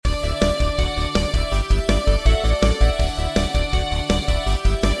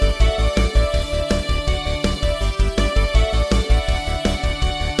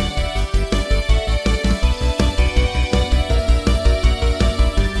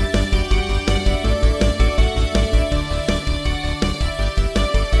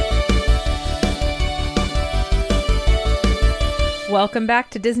Welcome back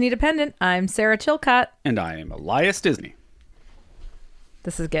to Disney Dependent. I'm Sarah Chilcott. And I am Elias Disney.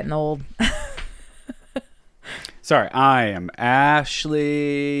 This is getting old. Sorry, I am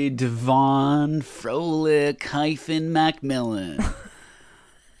Ashley Devon Froelich-Macmillan.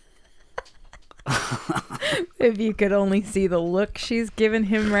 If you could only see the look she's giving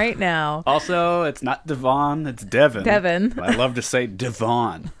him right now. Also, it's not Devon, it's Devon. Devon. I love to say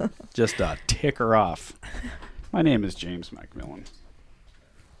Devon, just to tick her off. My name is James Macmillan.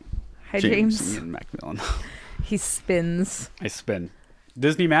 Hi, James. Ian Macmillan. He spins. I spin.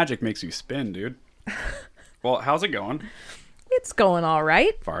 Disney magic makes you spin, dude. Well, how's it going? It's going all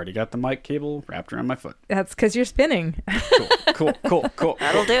right. I've already got the mic cable wrapped around my foot. That's because you're spinning. Cool.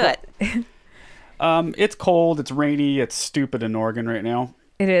 That'll do it. It's cold, it's rainy, it's stupid in Oregon right now.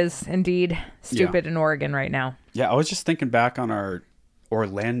 It is indeed stupid in Oregon right now. Yeah, I was just thinking back on our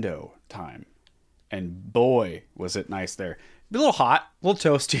Orlando time, and boy, was it nice there. A little hot, a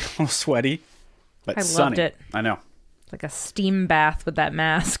little toasty, a little sweaty, but I sunny. loved it. I know. Like a steam bath with that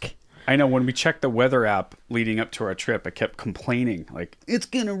mask. I know. When we checked the weather app leading up to our trip, I kept complaining, like, it's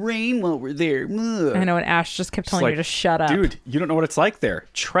going to rain while we're there. Ugh. I know, and Ash just kept telling you to shut up. Dude, you don't know what it's like there.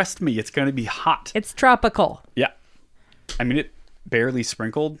 Trust me, it's going to be hot. It's tropical. Yeah. I mean, it barely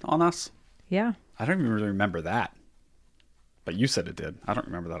sprinkled on us. Yeah. I don't even really remember that. But you said it did. I don't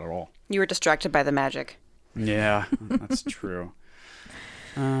remember that at all. You were distracted by the magic. Yeah, that's true.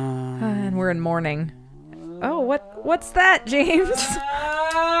 And we're in mourning. Oh, what's that, James?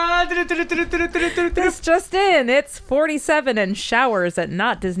 This just in. It's 47 and showers at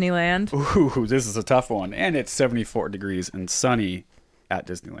not Disneyland. Ooh, this is a tough one. And it's 74 degrees and sunny at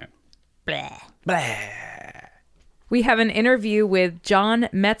Disneyland. Blah. Blah. We have an interview with John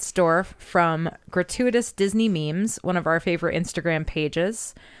Metzdorf from Gratuitous Disney Memes, one of our favorite Instagram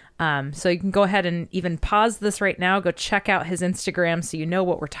pages. So you can go ahead and even pause this right now. Go check out his Instagram so you know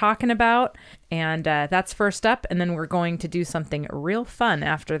what we're talking about. And that's first up. And then we're going to do something real fun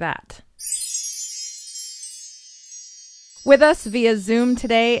after that. With us via Zoom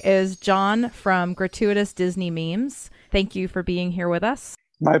today is John from Gratuitous Disney Memes. Thank you for being here with us.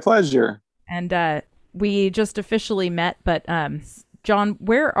 My pleasure. And we just officially met, but John,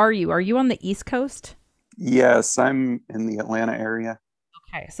 where are you? Are you on the East Coast? Yes, I'm in the Atlanta area.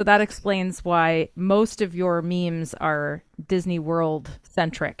 Okay, so that explains why most of your memes are Disney World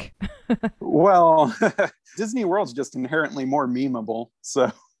centric. Well, Disney World's just inherently more memeable,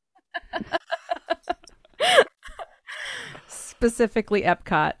 so. Specifically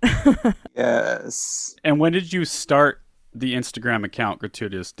Epcot. Yes. And when did you start the Instagram account,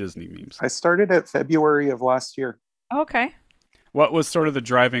 Gratuitous Disney Memes? I started at February of last year. Okay. What was sort of the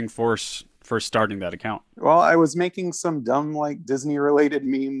driving force for starting that account? Well, I was making some dumb, like, Disney-related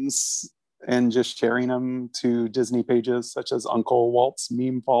memes and just sharing them to Disney pages, such as Uncle Walt's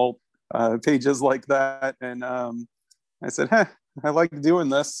Meme Vault, pages like that. And I said, I like doing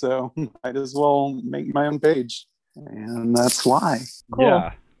this, so might as well make my own page. And that's why. Cool.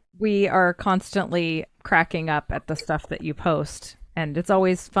 Yeah. We are constantly cracking up at the stuff that you post. And it's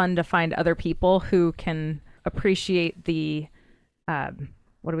always fun to find other people who can appreciate the,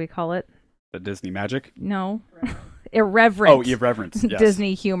 what do we call it? The Disney magic? No. Irreverent. Oh, irreverence. Yes.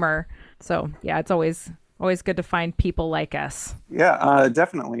 Disney humor. So, yeah, it's always good to find people like us. Yeah,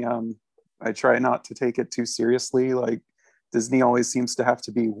 definitely. I try not to take it too seriously. Like, Disney always seems to have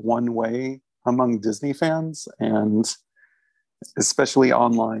to be one way among Disney fans, and especially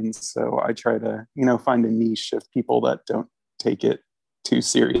online. So I try to, find a niche of people that don't take it too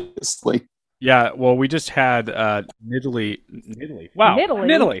seriously. Yeah, well, we just had Nidalee. Wow,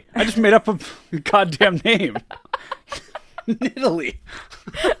 Nidalee. I just made up a goddamn name. Nidalee.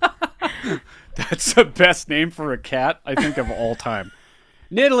 That's the best name for a cat, I think, of all time.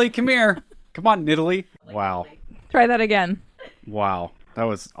 Nidalee, come here. Come on, Nidalee. Wow. Try that again. Wow. That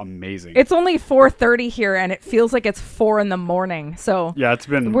was amazing. It's only 4:30 here, and it feels like it's 4 a.m. So yeah, it's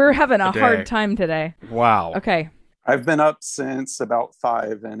been. We're having a hard time today. Wow. Okay. I've been up since about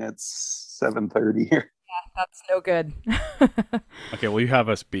 5, and it's 7:30 here. Yeah, that's no good. Okay, well, you have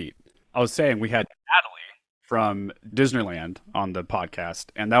us beat. I was saying we had Natalie from Disneyland on the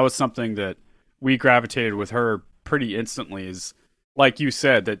podcast, and that was something that we gravitated with her pretty instantly. Is like you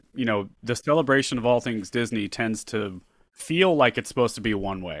said, that the celebration of all things Disney tends to feel like it's supposed to be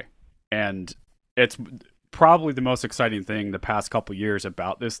one way, and it's probably the most exciting thing the past couple years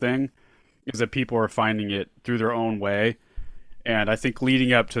about this thing is that people are finding it through their own way. And I think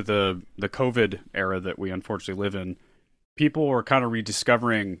leading up to the COVID era that we unfortunately live in, people were kind of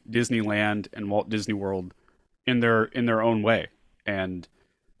rediscovering Disneyland and Walt Disney World in their own way. And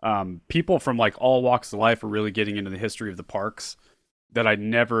people from like all walks of life are really getting into the history of the parks that I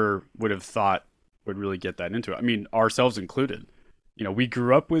never would have thought would really get that into it. I mean, ourselves included. You know, we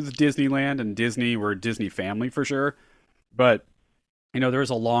grew up with Disneyland and Disney. We're a Disney family for sure. But, you know, there's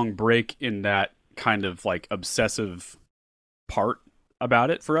a long break in that kind of like obsessive part about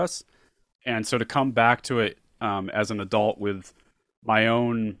it for us. And so to come back to it as an adult with my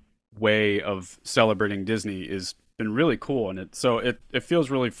own way of celebrating Disney is been really cool. And it feels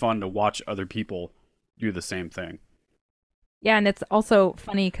really fun to watch other people do the same thing. Yeah, and it's also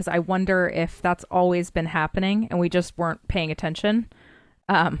funny because I wonder if that's always been happening and we just weren't paying attention,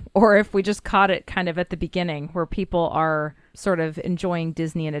 or if we just caught it kind of at the beginning where people are sort of enjoying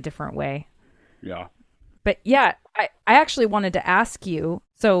Disney in a different way. Yeah. But yeah, I actually wanted to ask you,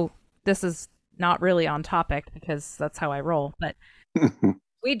 so this is not really on topic because that's how I roll, but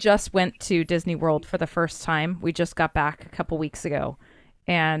we just went to Disney World for the first time. We just got back a couple weeks ago,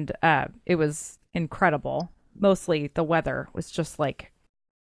 and it was incredible. Mostly the weather was just like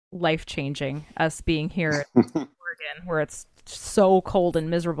life-changing, us being here in Oregon where it's so cold and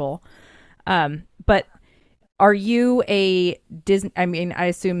miserable. But are you a Disney, I mean, I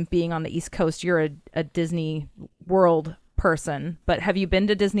assume being on the East Coast, you're a Disney World person, but have you been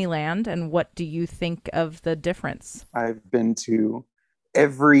to Disneyland, and what do you think of the difference? I've been to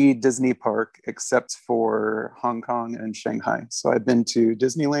every Disney park except for Hong Kong and Shanghai. So I've been to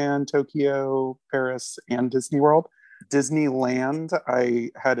Disneyland, Tokyo, Paris, and Disney World. Disneyland,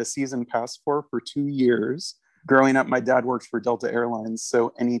 I had a season pass for 2 years. Growing up, my dad worked for Delta Airlines.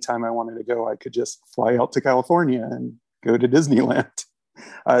 So anytime I wanted to go, I could just fly out to California and go to Disneyland.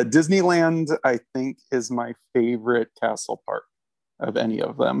 Disneyland, I think, is my favorite castle park of any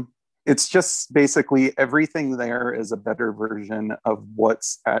of them. It's just basically everything there is a better version of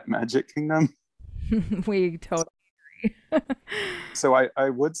what's at Magic Kingdom. We totally agree. So I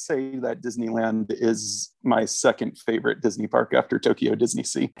would say that Disneyland is my second favorite Disney park after Tokyo Disney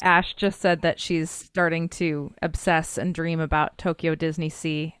Sea. Ash just said that she's starting to obsess and dream about Tokyo Disney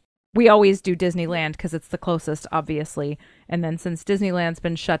Sea. We always do Disneyland because it's the closest, obviously. And then since Disneyland's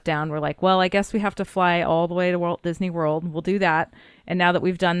been shut down, we're like, well, I guess we have to fly all the way to Walt Disney World. We'll do that. And now that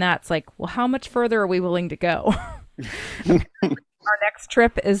we've done that, it's like, well, how much further are we willing to go? Our next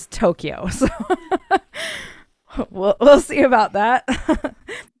trip is Tokyo. So we'll see about that.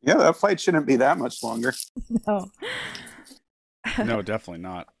 Yeah, that flight shouldn't be that much longer. No. No, definitely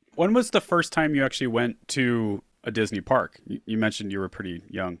not. When was the first time you actually went to a Disney park? You mentioned you were pretty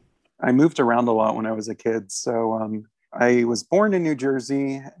young. I moved around a lot when I was a kid. So I was born in New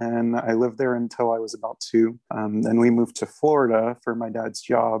Jersey and I lived there until I was about 2. Then we moved to Florida for my dad's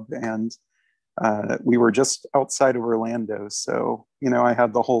job, and we were just outside of Orlando. So, you know, I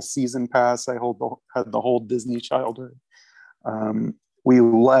had the whole season pass. I had the whole Disney childhood. We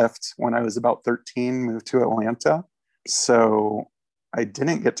left when I was about 13, moved to Atlanta. So I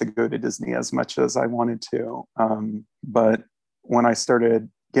didn't get to go to Disney as much as I wanted to. But when I started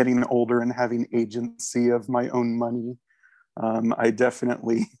getting older and having agency of my own money, I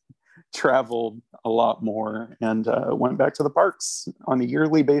definitely traveled a lot more and went back to the parks on a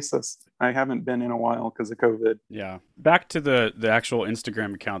yearly basis. I haven't been in a while because of COVID. Yeah. Back to the actual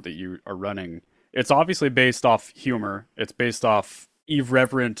Instagram account that you are running. It's obviously based off humor. It's based off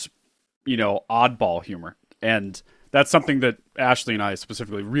irreverent, you know, oddball humor. And that's something that Ashley and I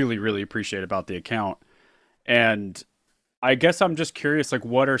specifically really, really appreciate about the account. And I guess I'm just curious, like,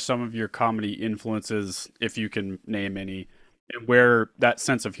 what are some of your comedy influences, if you can name any, and where that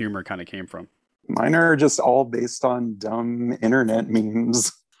sense of humor kind of came from? Mine are just all based on dumb internet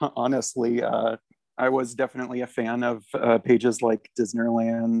memes. Honestly, I was definitely a fan of pages like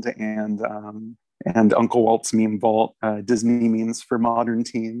Disneyland and Uncle Walt's Meme Vault, Disney memes for modern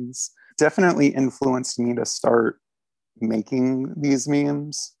teens. Definitely influenced me to start making these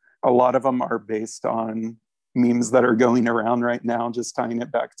memes. A lot of them are based on memes that are going around right now, just tying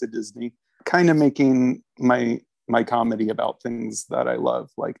it back to Disney, kind of making my comedy about things that I love,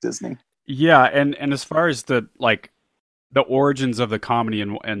 like Disney. Yeah, and as far as the origins of the comedy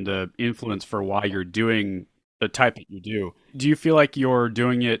and the influence for why you're doing the type that you do you feel like you're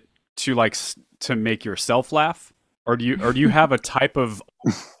doing it to make yourself laugh, or do you have a type of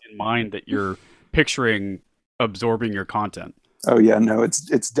in mind that you're picturing absorbing your content? Oh yeah, no,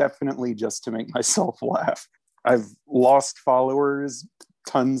 it's definitely just to make myself laugh. I've lost followers,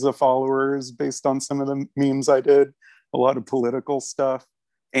 tons of followers based on some of the memes I did, a lot of political stuff,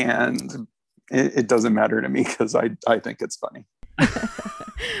 and it doesn't matter to me because I think it's funny.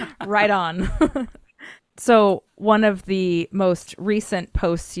 Right on. So one of the most recent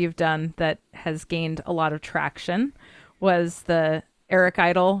posts you've done that has gained a lot of traction was the Eric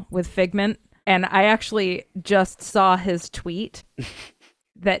Idle with Figment. And I actually just saw his tweet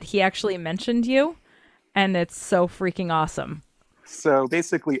that he actually mentioned you, and it's so freaking awesome. So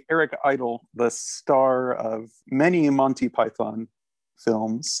basically, Eric Idle, the star of many Monty Python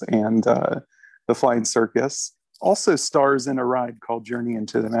films and The Flying Circus, also stars in a ride called Journey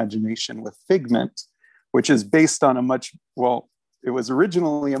into the Imagination with Figment, which is based on it was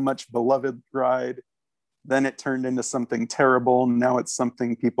originally a much beloved ride. Then it turned into something terrible. Now it's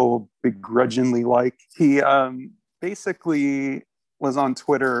something people begrudgingly like. He basically was on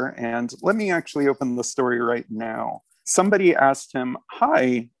Twitter, and let me actually open the story right now. Somebody asked him,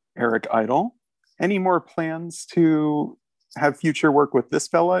 "Hi, Eric Idle, any more plans to have future work with this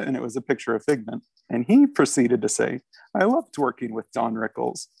fella?" And it was a picture of Figment. And he proceeded to say, "I loved working with Don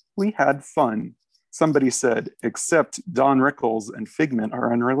Rickles. We had fun." Somebody said, "Except Don Rickles and Figment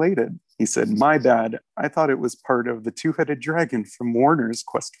are unrelated." He said, "My bad. I thought it was part of the two-headed dragon from Warner's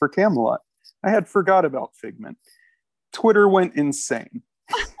Quest for Camelot. I had forgot about Figment." Twitter went insane.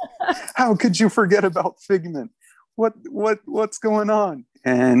 How could you forget about Figment? What's going on?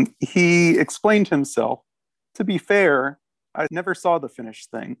 And he explained himself. To be fair, I never saw the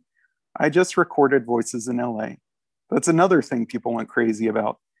finished thing. I just recorded voices in LA. That's another thing people went crazy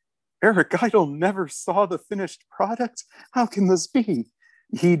about. Eric Idle never saw the finished product? How can this be?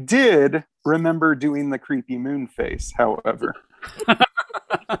 He did remember doing the creepy moon face, however.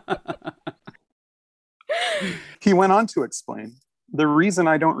 He went on to explain, "The reason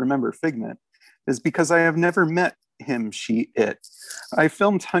I don't remember Figment is because I have never met him, she, it. I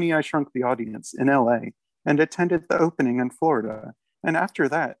filmed Honey, I Shrunk the Audience in LA and attended the opening in Florida. And after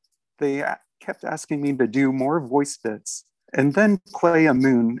that, they kept asking me to do more voice bits and then play a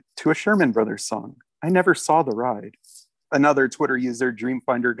moon to a Sherman Brothers song. I never saw the ride." Another Twitter user,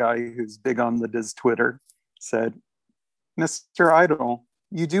 Dreamfinder guy, who's big on the Diz Twitter, said, "Mr. Idle,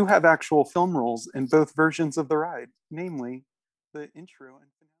 you do have actual film roles in both versions of the ride, namely the intro and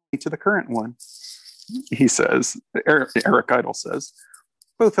finale to the current one." He says, Eric Idle says,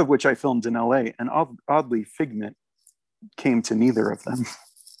 "Both of which I filmed in LA, and oddly, Figment came to neither of them."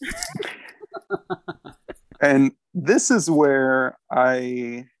 And this is where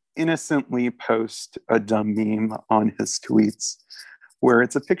I innocently post a dumb meme on his tweets, where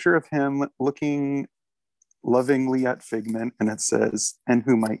it's a picture of him looking lovingly at Figment, and it says, "And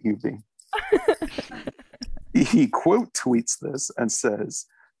who might you be?" He quote tweets this and says,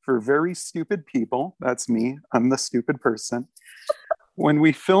 "For very stupid people," that's me, I'm the stupid person, "when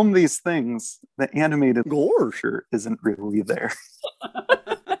we film these things, the animated gore sure isn't really there."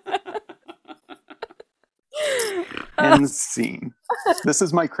 End scene. This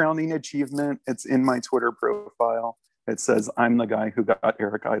is my crowning achievement. It's in my Twitter profile. It says, "I'm the guy who got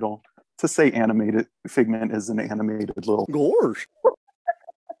Eric Idle to say animated Figment is an animated little gorge."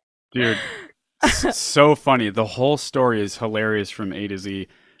 Dude, so funny. The whole story is hilarious from A to Z.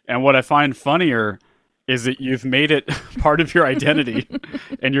 And what I find funnier is that you've made it part of your identity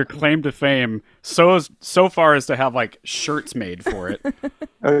and your claim to fame so far as to have like shirts made for it.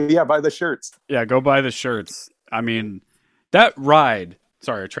 Yeah, buy the shirts. Yeah, go buy the shirts. I mean, that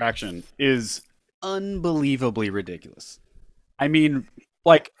attraction is unbelievably ridiculous. I mean,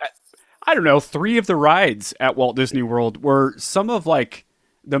 like, I don't know, 3 of the rides at Walt Disney World were some of like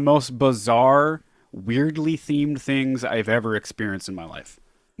the most bizarre, weirdly themed things I've ever experienced in my life.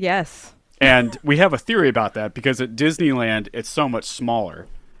 Yes. And we have a theory about that because at Disneyland, it's so much smaller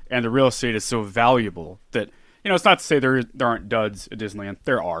and the real estate is so valuable that, it's not to say there aren't duds at Disneyland.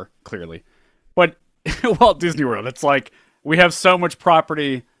 There are, clearly. But Walt Disney World, it's like, we have so much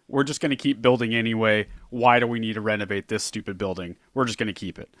property, we're just going to keep building anyway. Why do we need to renovate this stupid building? We're just going to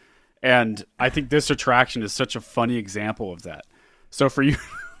keep it. And I think this attraction is such a funny example of that. So for you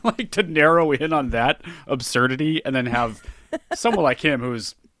like to narrow in on that absurdity and then have someone like him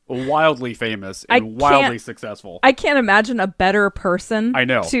who's wildly famous and wildly successful. I can't imagine a better person I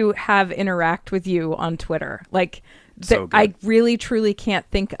know. to have interact with you on Twitter. Like, So I really, truly can't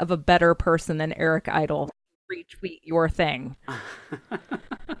think of a better person than Eric Idle to retweet your thing.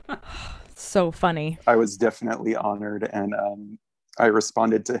 So funny. I was definitely honored, and I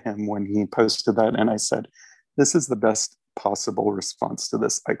responded to him when he posted that, and I said, "This is the best possible response to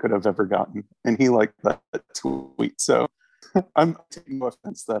this I could have ever gotten." And he liked that tweet. So I'm taking no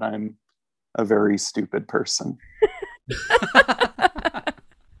offense that I'm a very stupid person.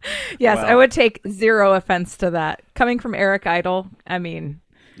 Yes, Well, I would take zero offense to that. Coming from Eric Idle, I mean,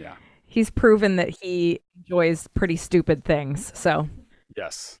 yeah. he's proven that he enjoys pretty stupid things. So,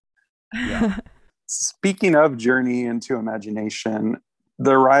 Yes. Yeah. Speaking of Journey into Imagination,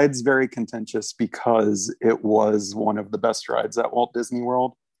 the ride's very contentious because it was one of the best rides at Walt Disney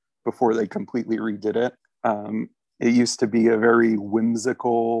World. before they completely redid it. It used to be a very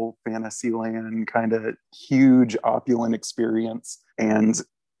whimsical Fantasyland kind of huge opulent experience. And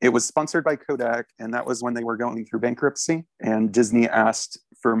it was sponsored by Kodak, and that was when they were going through bankruptcy. And Disney asked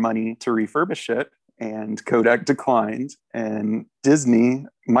for money to refurbish it, and Kodak declined. And Disney,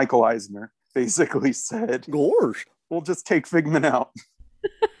 Michael Eisner, basically said, Gosh, we'll just take Figment out.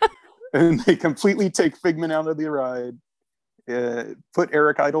 And they completely take Figment out of the ride, put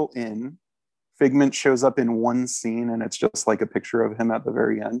Eric Idle in. Figment shows up in one scene, and it's just like a picture of him at the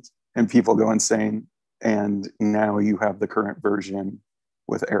very end. And people go insane. And now you have the current version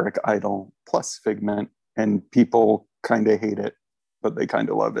with Eric Idle plus Figment, and people kind of hate it, but they kind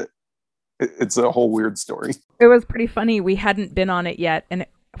of love it. It's a whole weird story. It was pretty funny. We hadn't been on it yet. And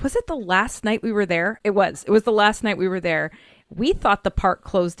was it the last night we were there? It was the last night we were there. We thought the park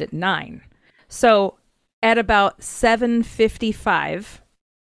closed at 9. So at about 7:55,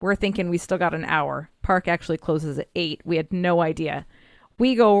 we're thinking we still got an hour. Park actually closes at 8. We had no idea.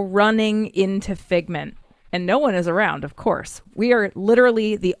 We go running into Figment, and no one is around, of course. We are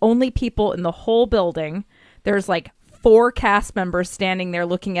literally the only people in the whole building. There's like 4 cast members standing there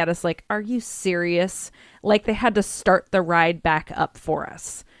looking at us like, are you serious? Like they had to start the ride back up for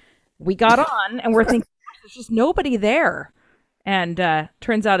us. We got on, and we're thinking, there's just nobody there. And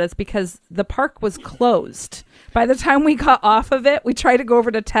turns out it's because the park was closed. By the time we got off of it, we tried to go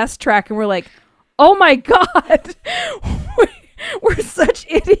over to Test Track, and we're like, oh my God, we're such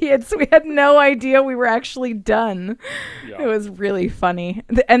idiots. We had no idea we were actually done. Yeah. It was really funny.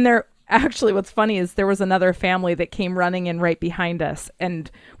 And what's funny is there was another family that came running in right behind us. And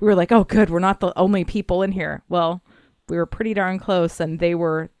we were like, oh, good, we're not the only people in here. Well, we were pretty darn close, and they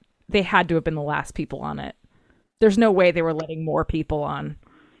had to have been the last people on it. There's no way they were letting more people on.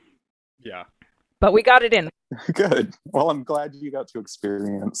 Yeah. But we got it in. Good. Well, I'm glad you got to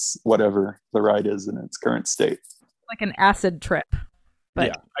experience whatever the ride is in its current state. Like an acid trip. But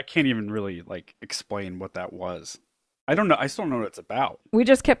yeah, I can't even really explain what that was. I don't know. I still don't know what it's about. We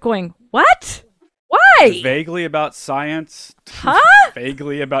just kept going, what? Why? Vaguely about science. Huh?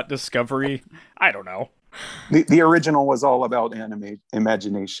 Vaguely about discovery. I don't know. The original was all about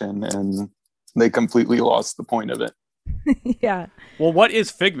imagination, and they completely lost the point of it. Yeah. Well, what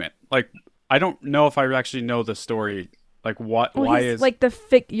is Figment? I don't know if I actually know the story. What? Well, why is the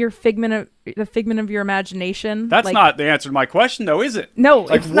figment of your imagination? That's not the answer to my question, though, is it? No,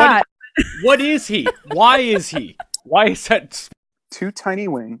 it's not. What is he? Why is he? Why is that? 2 tiny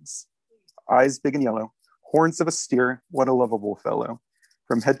wings, eyes big and yellow, horns of a steer. What a lovable fellow!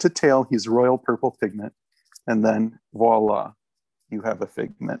 From head to tail, he's royal purple pigment, and then voila, you have a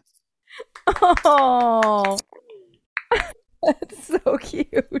Figment. Oh, that's so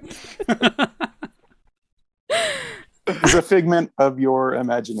cute. Is a figment of your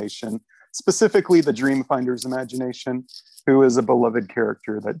imagination, specifically the Dreamfinder's imagination, who is a beloved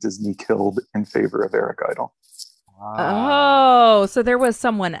character that Disney killed in favor of Eric Idle. Oh, so there was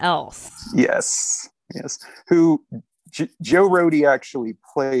someone else. Yes. Who Joe Rohde actually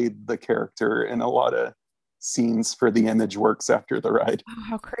played the character in a lot of scenes for the Image Works after the ride. Oh,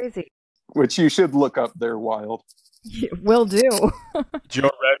 how crazy. Which you should look up. They're wild. Yeah, will do. Joe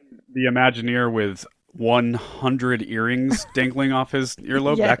Rohde, the Imagineer with 100 earrings dangling off his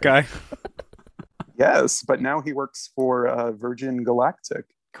earlobe. Yes. That guy. Yes, but now he works for Virgin Galactic.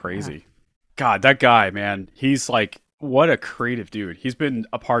 Crazy. Yeah. God, that guy, man. He's what a creative dude. He's been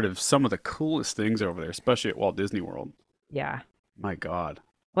a part of some of the coolest things over there, especially at Walt Disney World. Yeah. My God.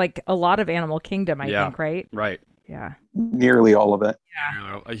 A lot of Animal Kingdom, I think, right? Right. Yeah. Nearly all of it.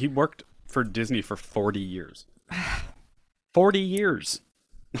 Yeah. He worked for Disney for 40 years. 40 years.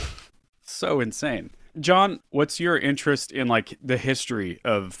 So insane. John, what's your interest in the history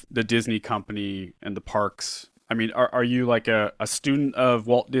of the Disney company and the parks? I mean, are you a student of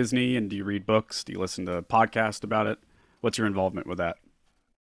Walt Disney, and do you read books? Do you listen to podcasts about it? What's your involvement with that?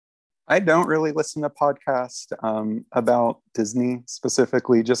 I don't really listen to podcasts about Disney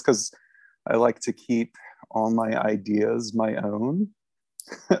specifically, just because I like to keep all my ideas my own.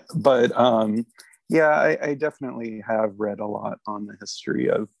 But I definitely have read a lot on the history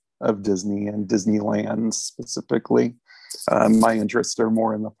of Disney and Disneyland specifically. My interests are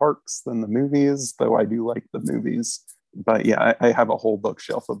more in the parks than the movies, though I do like the movies. But yeah, I have a whole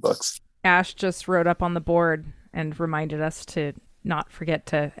bookshelf of books. Ash just wrote up on the board and reminded us to not forget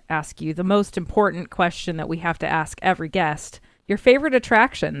to ask you the most important question that we have to ask every guest. Your favorite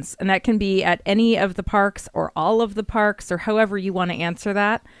attractions, and that can be at any of the parks or all of the parks or however you want to answer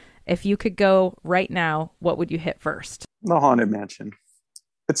that. If you could go right now, what would you hit first? The Haunted Mansion.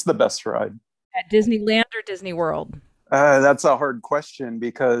 It's the best ride. At Disneyland or Disney World? That's a hard question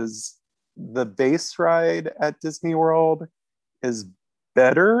because the base ride at Disney World is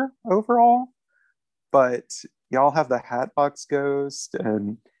better overall, but y'all have the Hatbox Ghost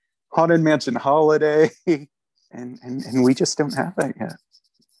and Haunted Mansion Holiday, and we just don't have that yet.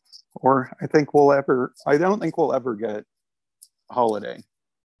 Or I don't think we'll ever get Holiday.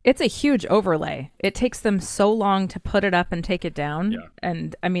 It's a huge overlay. It takes them so long to put it up and take it down. Yeah.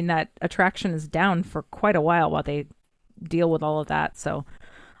 And I mean, that attraction is down for quite a while they deal with all of that. So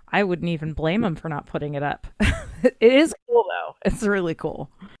I wouldn't even blame them for not putting it up. It is cool though. It's really cool.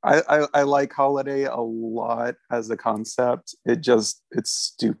 I like Holiday a lot as a concept. It's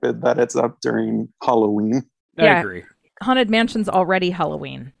stupid that it's up during Halloween. I agree. Haunted Mansion's already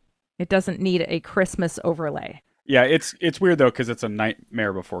Halloween. It doesn't need a Christmas overlay. Yeah, it's weird though because it's a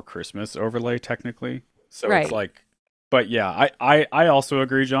Nightmare Before Christmas overlay technically. So Right. It's like, but yeah, I also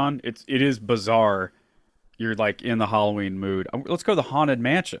agree, John. It is bizarre. You're like in the Halloween mood. Let's go to the Haunted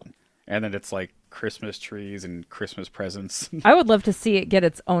Mansion, and then it's like Christmas trees and Christmas presents. I would love to see it get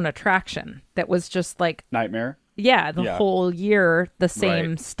its own attraction that was just like, Nightmare. yeah, the Yeah. whole year the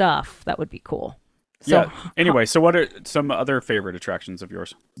same Right. stuff. That would be cool. So, Yeah. Anyway, so what are some other favorite attractions of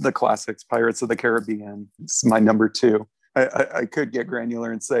yours? The classics, Pirates of the Caribbean. It's my number 2. I could get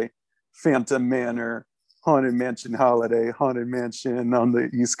granular and say Phantom Manor, Haunted Mansion Holiday, Haunted Mansion on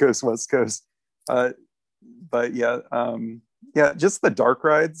the East Coast, West Coast. But yeah, just the dark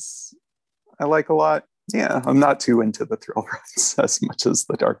rides I like a lot. Yeah, I'm not too into the thrill rides as much as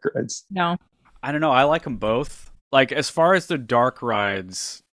the dark rides. no. I don't know. I like them both. Like as far as the dark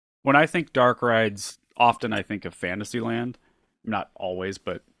rides, when I think dark rides, often I think of Fantasyland. Not always,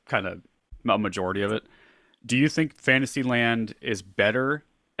 but kind of a majority of it. Do you think Fantasyland is better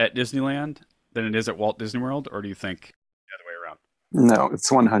at Disneyland than it is at Walt Disney World, or do you think the other way around? No, it's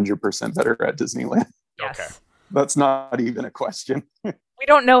 100% better at Disneyland. Yes. Okay. That's not even a question. We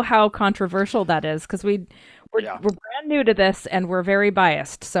don't know how controversial that is because we're Yeah. brand new to this and we're very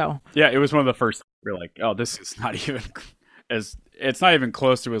biased. So Yeah, it was one of the first. We're like, oh, this is not even it's not even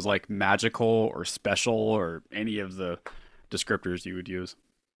close to as like magical or special or any of the descriptors you would use.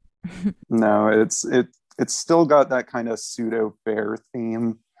 No, it's still got that kind of pseudo fair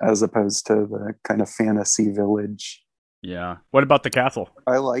theme as opposed to the kind of fantasy village. Yeah. What about the castle?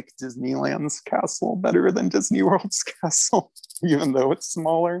 I like Disneyland's castle better than Disney World's castle, even though it's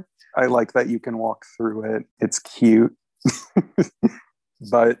smaller. I like that you can walk through it. It's cute.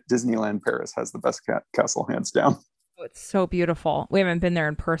 But Disneyland Paris has the best castle, hands down. it's so beautiful. We haven't been there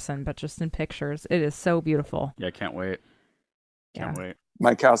in person, but just in pictures. It is so beautiful. Yeah, can't wait. Can't wait.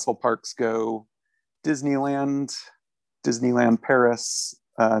 My castle parks go Disneyland, Disneyland Paris,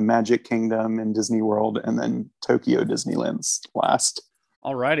 Magic Kingdom, and Disney World, and then Tokyo Disneyland's last.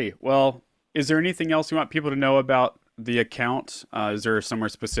 Alrighty. Well, is there anything else you want people to know about the account? Is there somewhere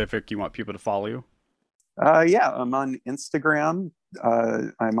specific you want people to follow you? Yeah, I'm on Instagram,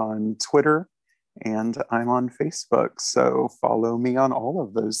 I'm on Twitter, and I'm on Facebook. So follow me on all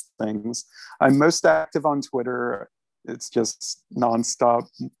of those things. I'm most active on Twitter. It's just nonstop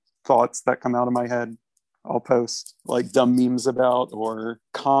thoughts that come out of my head. I'll post like dumb memes about or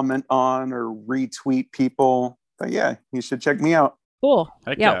comment on or retweet people. But yeah, you should check me out. Cool.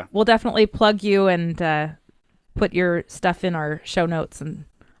 Heck Yeah, yeah. we'll definitely plug you and put your stuff in our show notes and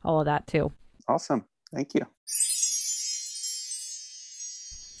all of that too. Awesome. Thank you.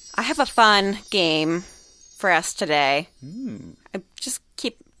 I have a fun game for us today. Hmm. I just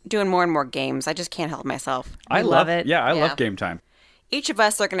keep doing more and more games. I just can't help myself. I love it. Yeah, I Yeah. love game time. Each of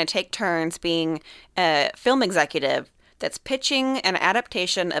us are going to take turns being a film executive that's pitching an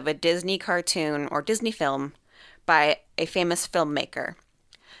adaptation of a Disney cartoon or Disney film by a famous filmmaker.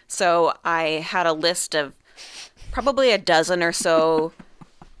 So I had a list of probably a dozen or so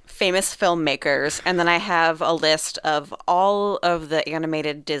famous filmmakers, and then I have a list of all of the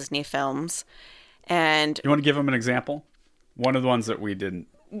animated Disney films. And You want to give them an example? One of the ones that we didn't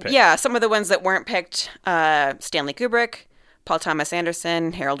pick. yeah, some of the ones that weren't picked, Stanley Kubrick, Paul Thomas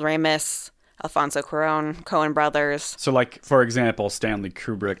Anderson, Harold Ramis, Alfonso Cuarón, Coen Brothers. So, like, for example, Stanley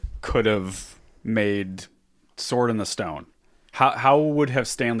Kubrick could have made Sword in the Stone. How would have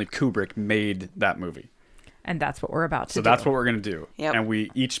Stanley Kubrick made that movie? And that's what we're about to So do. that's what we're going to do. Yep. And we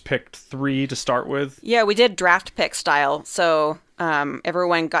each picked 3 to start with. Yeah, we did draft pick style. So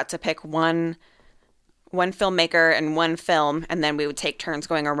everyone got to pick one filmmaker and one film, and then we would take turns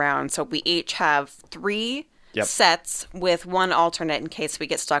going around. So we each have 3 Yep. sets with one alternate in case we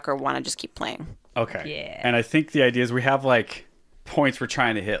get stuck or want to just keep playing. Okay. Yeah. And I think the idea is we have, like, points we're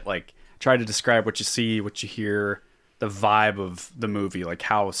trying to hit. Like, try to describe what you see, what you hear, the vibe of the movie, like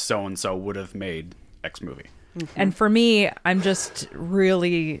how so-and-so would have made X movie. And for me, I'm just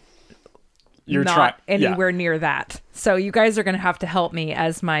really You're not trying anywhere near that. So you guys are going to have to help me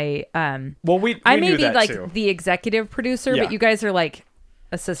as my Well, we I knew may be that like too. the executive producer, Yeah. but you guys are like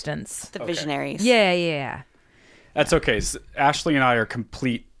assistants. The visionaries. Yeah. That's okay. Ashley and I are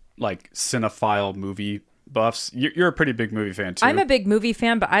complete like cinephile movie buffs. You're a pretty big movie fan too. I'm a big movie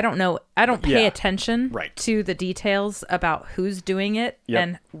fan, but I don't know. I don't pay Yeah. attention Right. to the details about who's doing it Yep.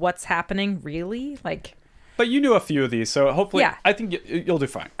 and what's happening really. Like, But you knew a few of these, so hopefully, Yeah. I think you'll do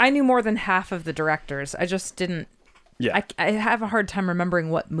fine. I knew more than half of the directors. I just didn't. Yeah. I have a hard time remembering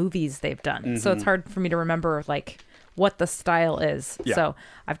what movies they've done. So it's hard for me to remember like what the style is. Yeah. So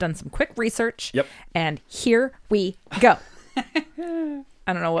I've done some quick research. Yep. And here we go.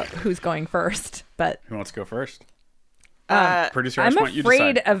 I don't know who's going first, but Who wants to go first? Uh, Producer Ash, I'm why don't you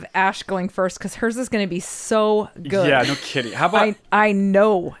afraid decide? of Ash going first because hers is going to be so good. Yeah, no kidding. How about I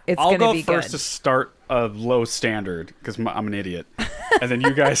know it's I'll going to go be first good. to start a low standard because I'm an idiot, and then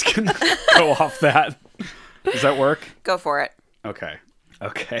you guys can go off that. Does that work? Go for it. Okay.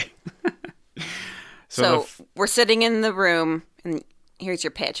 So we're sitting in the room, and here's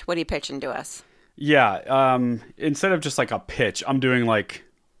your pitch. What are you pitching to us? yeah, instead of just like a pitch, I'm doing like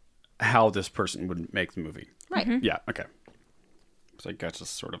how this person would make the movie. Right. Yeah, okay. So I guess it's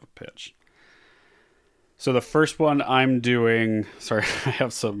sort of a pitch. So the first one I'm doing, sorry, I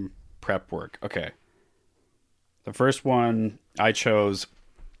have some prep work. Okay. The first one I chose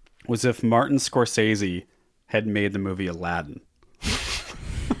was if Martin Scorsese had made the movie Aladdin.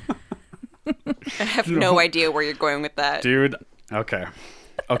 I have no idea where you're going with that. Dude, okay.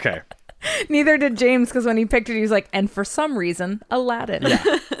 Neither did James because when he picked it, he was like, and for some reason, Aladdin. Yeah.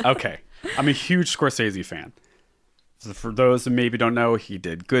 Okay. I'm a huge Scorsese fan. So for those who maybe don't know, he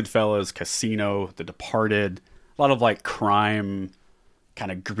did Goodfellas, Casino, The Departed, a lot of like crime,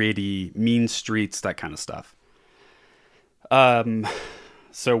 kind of gritty, mean streets, that kind of stuff.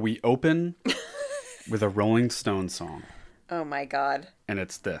 So we open with a Rolling Stones song, Oh my God. and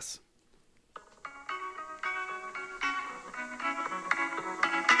it's this.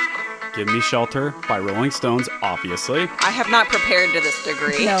 Give Me Shelter by Rolling Stones, obviously. I have not prepared to this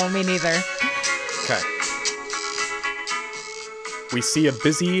degree. No, me neither. Okay. We see a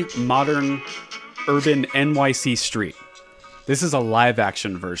busy, modern, urban NYC street. This is a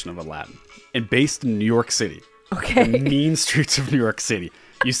live-action version of Aladdin, and based in New York City. The Okay. mean streets of New York City.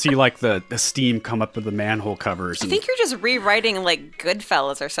 You see, like, the steam come up with the manhole covers. I And think you're just rewriting like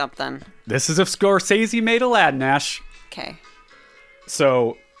Goodfellas or something. this is if Scorsese made Aladdin, Ash. Okay.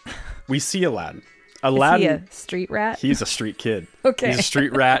 So, we see Aladdin. Is he Aladdin, a street rat? he's a street kid. Okay. He's a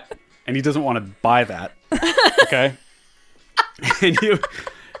street rat, and he doesn't want to buy that. Okay? And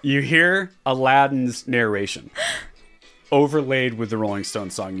you hear Aladdin's narration overlaid with the Rolling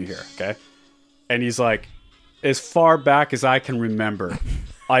Stones song you hear, okay? And he's like, as far back as I can remember,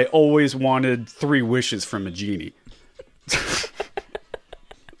 I always wanted 3 wishes from a genie. I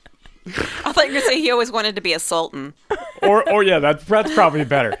thought you were going to say he always wanted to be a sultan. Or yeah, that's probably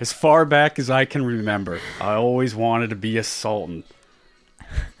better. As far back as I can remember, I always wanted to be a sultan.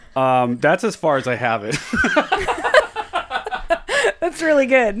 That's as far as I have it. That's really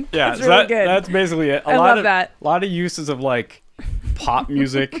good. Yeah, that's so really good. that's basically it. I love that. A lot of uses of like pop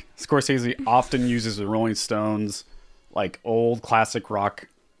music. Scorsese often uses the Rolling Stones, like old classic rock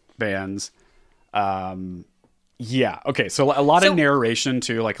bands. Yeah. Okay. So a lot So- of narration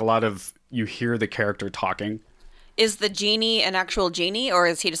too. Like a lot of you hear the character talking. Is the genie an actual genie or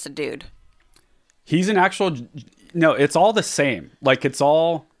is he just a dude? He's an actual. No, it's all the same. Like it's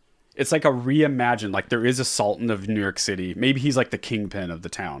like a reimagined. Like there is a Sultan of New York City. Maybe he's like the kingpin of the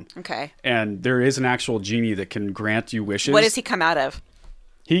town. Okay. And there is an actual genie that can grant you wishes. What does he come out of?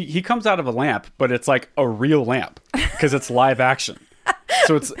 He comes out of a lamp, but it's like a real lamp because it's live action.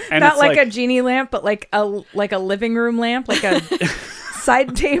 So it's and Not it's like a genie lamp, but like a living room lamp, like a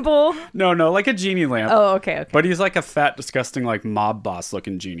side table. no, like a genie lamp. Oh, okay. But he's like a fat, disgusting, like mob boss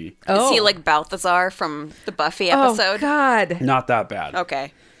looking genie. Oh. Is he like Balthazar from the Buffy Oh episode? God. Not that bad.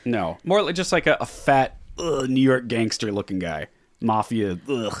 Okay. No, more like just like a fat New York gangster looking guy, mafia.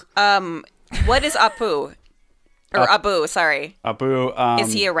 Ugh. What is Apu? Or Abu, sorry. Abu.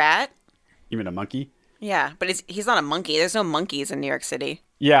 Is he a rat? You mean a monkey? Yeah, but he's not a monkey. There's no monkeys in New York City.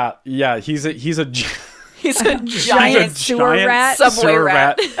 Yeah. He's a He's a he's a giant sewer rat? Subway sewer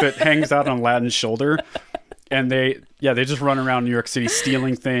rat. that hangs out on Aladdin's shoulder, and they just run around New York City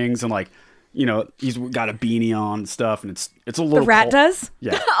stealing things and like, you know, he's got a beanie on and stuff, and it's a little The rat cold. does?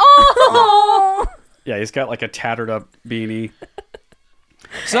 Yeah, Oh. yeah, he's got like a tattered up beanie.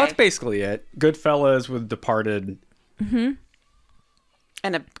 So that's basically it. Goodfellas with Departed. And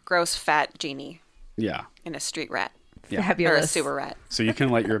a gross fat genie. Yeah. and a street rat. Yeah. Or a Fabulous. sewer rat. So you can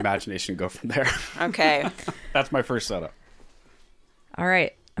let your imagination go from there. Okay. That's my first setup. All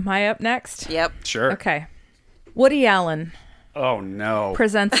right. Am I up next? Yep. Sure. Okay. Woody Allen Oh no.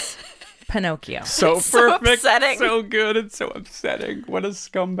 presents Pinocchio. So It's so perfect. upsetting. So good. It's so upsetting. What a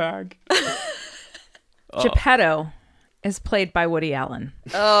scumbag. Geppetto is played by Woody Allen.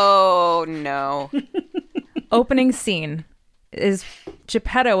 Oh, no. Opening scene is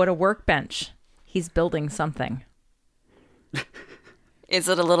Geppetto at a workbench. He's building something. Is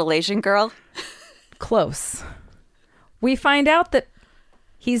it a little Asian girl? Close. We find out that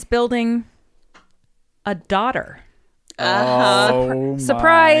he's building a daughter, Oh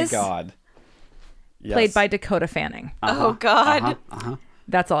Surprise. my God. Yes. played by Dakota Fanning. Oh, God.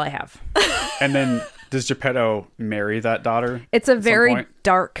 That's all I have. And then does Geppetto marry that daughter? It's a some very point?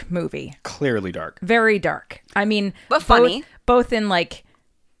 dark movie. Clearly dark. Very dark. I mean, But funny. Both in like,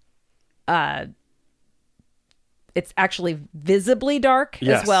 it's actually visibly dark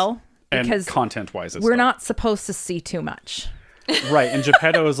Yes. as well And because content-wise, it's we're dark. not supposed to see too much. Right. And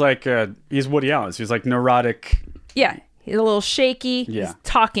Geppetto is like, he's Woody Allen. So he's like neurotic. Yeah, he's a little shaky. Yeah. He's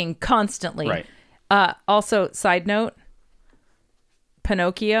talking constantly. Right. Also, side note,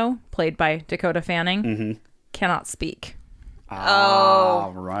 Pinocchio, played by Dakota Fanning, Mm-hmm. cannot speak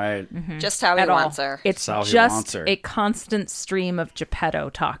Oh, right. Just how he at all. wants her. It's That's how he wants just her. a constant stream of Geppetto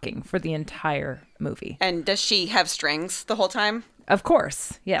talking for the entire movie. And does she have strings the whole time? Of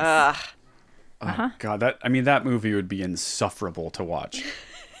course, yes. Oh, God, that movie would be insufferable to watch.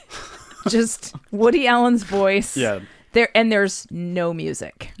 Just Woody Allen's voice. Yeah. There's no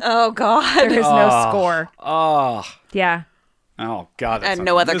music. Oh, God. There is no score. Oh, yeah. oh God. That And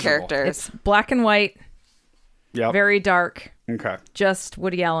no sounds other miserable. characters. It's black and white, Yep. very dark, Okay. just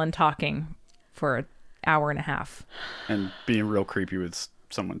Woody Allen talking for an hour and a half. And being real creepy with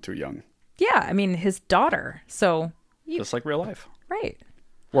someone too young, Yeah, I mean, his daughter. So, just like real life. right.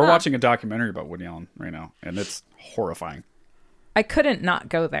 We're watching a documentary about Woody Allen right now, and it's horrifying. I couldn't not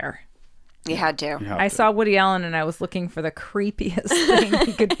go there. You had to. You have I to. saw Woody Allen and I was looking for the creepiest thing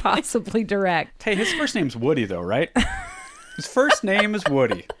he could possibly direct. Hey, his first name's Woody, though, right? His first name is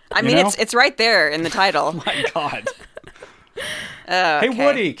Woody. I mean, it's right there in the title. My God. Oh, Hey, okay.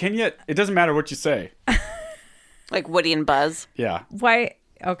 Woody, can you? It doesn't matter what you say. Like Woody and Buzz. Yeah, Why?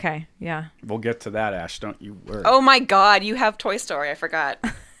 Okay, yeah. we'll get to that, Ash. Don't you worry. Oh my God, you have Toy Story. I forgot.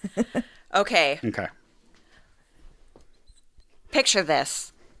 Okay, Okay. picture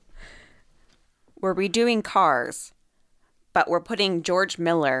this. We're redoing Cars, but we're putting George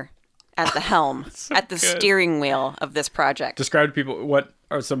Miller at the helm, at the good. steering wheel of this project. Describe to people what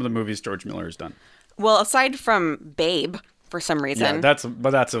are some of the movies George Miller has done. Well, aside from Babe, for some reason, Yeah, that's a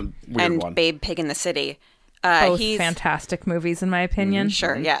weird and one. Babe Pig in the City, Both he's fantastic movies, in my opinion.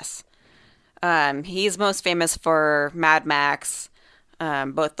 Sure, yes. He's most famous for Mad Max,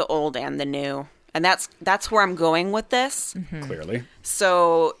 both the old and the new. And that's where I'm going with this. Clearly.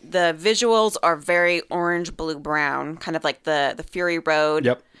 So the visuals are very orange, blue, brown, kind of like the Fury Road.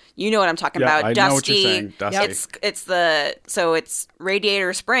 Yep. You know what I'm talking Yeah, about. I Dusty. know what you're saying. Dusty. It's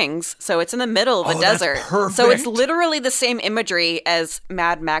Radiator Springs, so it's in the middle of a Oh, that's desert. perfect. So it's literally the same imagery as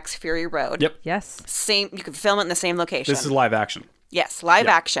Mad Max Fury Road. Yep. Yes. Same. You could film it in the same location. This is live action. yes, live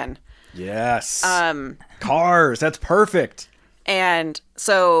action. Yes. Cars. That's perfect. And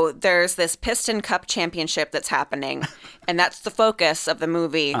so there's this Piston Cup Championship that's happening, and that's the focus of the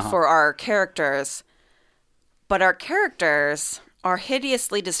movie for our characters. But our characters are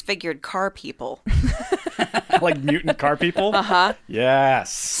hideously disfigured car people. Like mutant car people.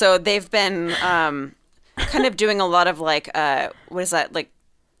 Yes. So they've been kind of doing a lot of like, what is that, like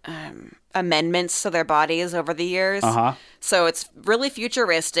amendments to their bodies over the years. So it's really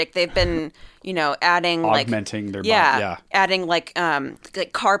futuristic. They've been, adding Augmenting their body. yeah, adding like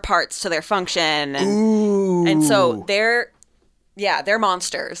car parts to their function, and so they're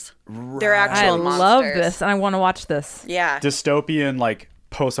monsters. They're I actual monsters. love this, and I want to watch this. Yeah, Dystopian, like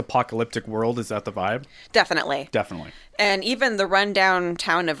post-apocalyptic world. Is that the vibe? definitely. Definitely. And even the rundown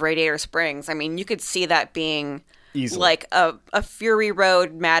town of Radiator Springs, I mean, you could see that being Easily. like a Fury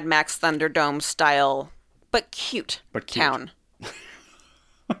Road, Mad Max Thunderdome style, but cute, But cute. town.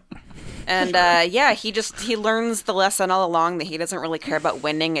 And he learns the lesson all along that he doesn't really care about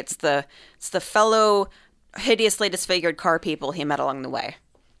winning. It's the fellow hideously disfigured car people he met along the way.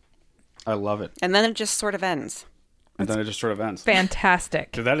 I love it. And then it just sort of ends. And then it just sort of ends.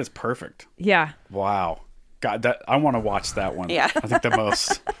 Fantastic. Dude, that is perfect. Yeah. Wow. God, I want to watch that one. Yeah. I think the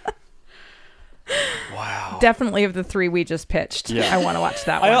most. Wow. Definitely of the three we just pitched. Yeah. I want to watch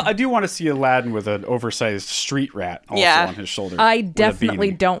that one. I do want to see Aladdin with an oversized street rat also Yeah. on his shoulder. I with a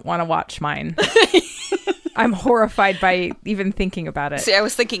definitely beanie. don't want to watch mine. I'm horrified by even thinking about it. See, I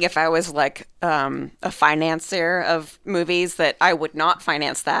was thinking if I was like a financier of movies that I would not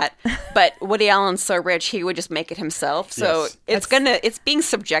finance that. But Woody Allen's so rich, he would just make it himself. So Yes. it's being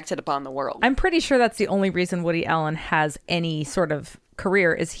subjected upon the world. I'm pretty sure that's the only reason Woody Allen has any sort of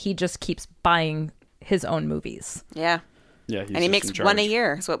career is he just keeps buying his own movies. Yeah. Yeah, he's And he just makes in one a charge.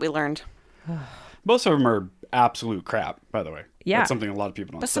 year, is what we learned. Most of them are absolute crap, by the way. Yeah. That's something a lot of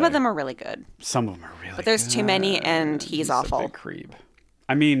people don't But say. some of them are really good. Some of them are really But there's too many, and he's a awful. big creep.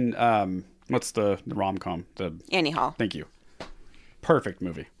 I mean, what's the rom-com? Annie Hall. Thank you. Perfect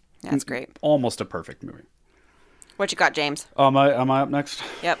movie. That's great. Almost a perfect movie. What you got, James? Am I up next?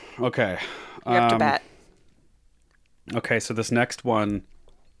 Yep. Okay. You're up to bat. Okay, so this next one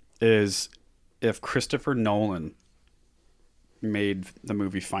is if Christopher Nolan made the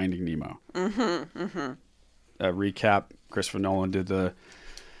movie Finding Nemo. A recap, Christopher Nolan did the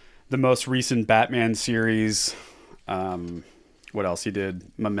most recent Batman series. What else? He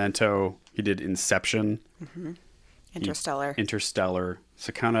did Memento. He did Inception. Interstellar.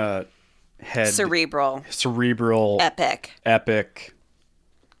 So kind of Cerebral. epic,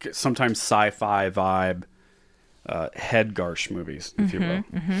 sometimes sci-fi vibe, Headgarsh movies, if you will.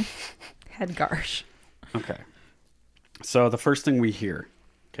 Headgarsh. Okay. So the first thing we hear.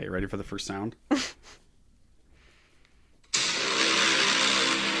 Okay, ready for the first sound?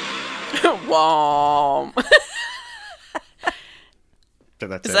 Whoa. Okay,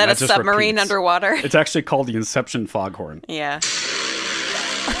 that's Is it. that a just submarine repeats. underwater? It's actually called the Inception foghorn. Yeah.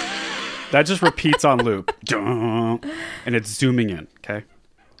 That just repeats on loop. Dun. And it's zooming in, okay?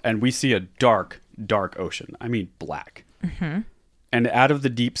 And we see a dark, dark ocean. I mean black. And out of the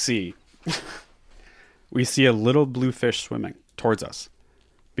deep sea, we see a little blue fish swimming towards us.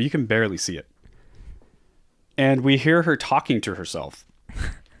 But you can barely see it. And we hear her talking to herself.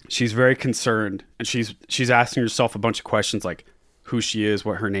 She's very concerned, and she's asking herself a bunch of questions like who she is,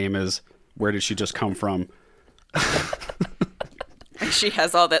 what her name is, where did she just come from? She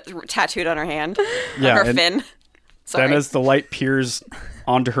has all that tattooed on her hand. Yeah, On her and fin. Sorry. Then as the light peers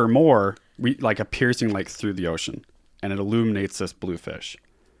onto her more, we like a piercing light through the ocean, and it illuminates this blue fish.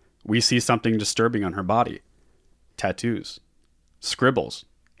 We see something disturbing on her body. Tattoos, scribbles,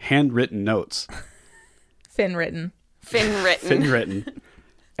 handwritten notes, Fin written. Fin written. fin written.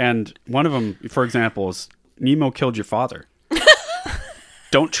 And one of them, for example, is Nemo killed your father.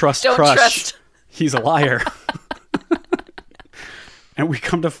 Don't trust Don't Crush. trust. He's a liar. And we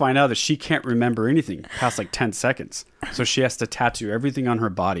come to find out that she can't remember anything past like 10 seconds. So she has to tattoo everything on her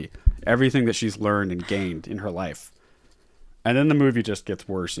body, everything that she's learned and gained in her life. And then the movie just gets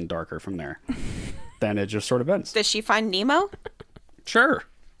worse and darker from there. Then it just sort of ends. Does she find Nemo? Sure.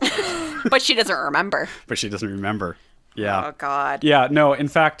 But she doesn't remember. But she doesn't remember. Yeah. Oh, God. Yeah, no, in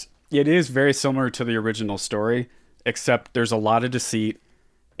fact, it is very similar to the original story, except there's a lot of deceit,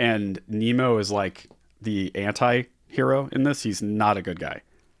 and Nemo is like the anti-hero in this. He's not a good guy.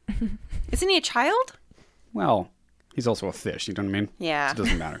 Isn't he a child? Well, he's also a fish, you know what I mean? Yeah. So it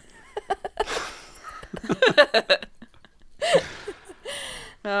doesn't matter.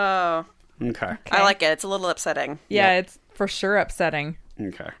 Oh. Okay. I like it. It's a little upsetting. Yeah, Yep. it's for sure upsetting.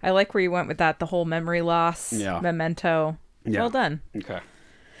 Okay. I like where you went with that. The whole memory loss, Yeah. Memento. Yeah. Well done. Okay.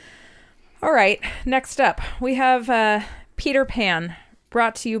 All right. Next up, we have Peter Pan,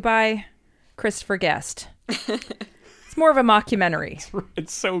 brought to you by Christopher Guest. It's more of a mockumentary.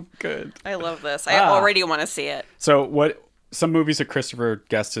 It's so good. I love this. I already want to see it. So what some movies that Christopher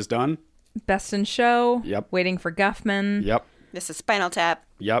Guest has done? Best in Show. Yep. Waiting for Guffman. Yep. This is Spinal Tap.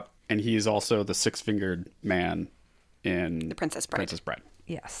 Yep. And he's also the six-fingered man in The Princess Bride. Princess Bride.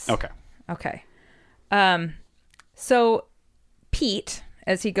 Yes. Okay. Okay. So Pete,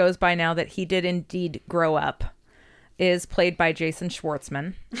 as he goes by now that he did indeed grow up, is played by Jason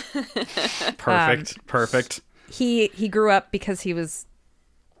Schwartzman. Perfect. Perfect. He grew up because he was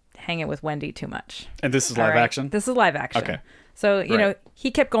hanging with Wendy too much. And this is All live right? action? This is live action. Okay. So, you know, Right.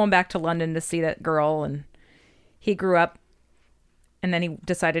 he kept going back to London to see that girl, and he grew up, and then he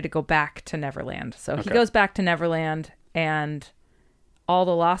decided to go back to Neverland. So he Okay. goes back to Neverland, and all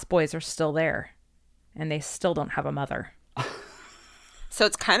the Lost Boys are still there, and they still don't have a mother. So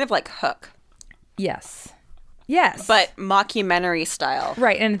it's kind of like Hook, Yes. Yes. but mockumentary style.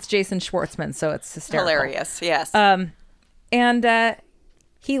 right, and it's Jason Schwartzman, so it's hysterical. Hilarious. Yes. And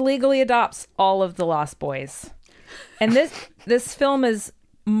he legally adopts all of the Lost Boys. And this film is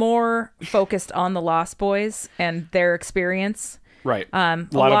more focused on the Lost Boys and their experience. Right. A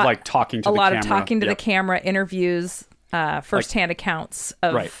lot of like talking to the camera. A lot of talking to the camera, interviews, firsthand accounts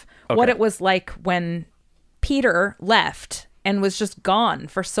of what it was like when Peter left and was just gone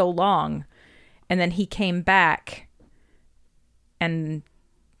for so long. And then he came back and,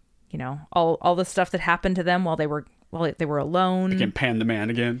 you know, all the stuff that happened to them while they were alone. Again, Pan the Man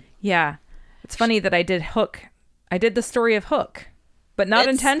again. Yeah. It's funny that I did Hook. I did the story of Hook, but not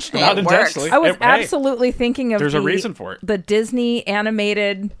intentionally. Not intentionally. I was absolutely thinking of there's a reason for it. The Disney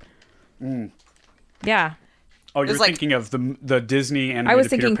animated. Yeah. Oh, you're thinking of the Disney animated I was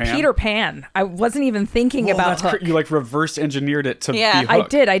thinking Peter Pan? I wasn't even thinking about Hook. You like reverse engineered it to be Hook. I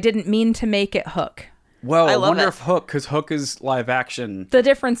did. I didn't mean to make it Hook. Well, I wonder if Hook, because Hook is live action. The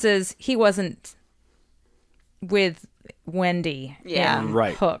difference is he wasn't with Wendy in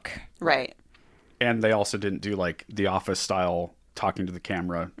Hook. Right. And they also didn't do like the Office style talking to the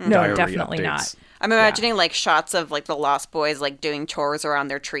camera. No, definitely updates. not. I'm imagining like shots of like the Lost Boys like doing chores around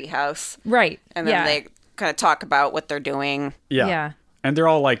their treehouse. Right. And then they kind of talk about what they're doing. Yeah. And they're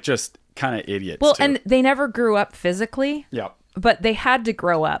all like just kind of idiots. Well, too. and they never grew up physically. Yeah. But they had to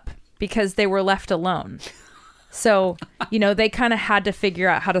grow up because they were left alone. So, you know, they kind of had to figure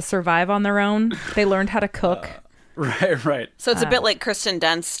out how to survive on their own. They learned how to cook. Right. So it's a bit like Kristen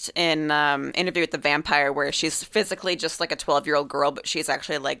Dunst in Interview with the Vampire, where she's physically just like a 12-year-old girl, but she's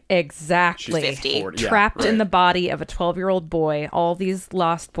actually like exactly she's 50. 40, trapped in the body of a 12-year-old boy. All these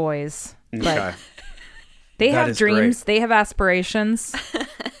lost boys. Okay. But they have dreams. Great. They have aspirations.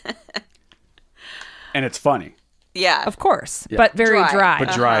 And it's funny. Yeah. Of course. Yeah. But very dry.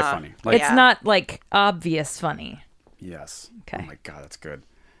 But dry funny. Like, it's not like obvious funny. Yes. Okay. Oh my God, that's good.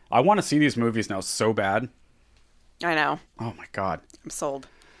 I want to see these movies now so bad. I know. Oh my God. I'm sold.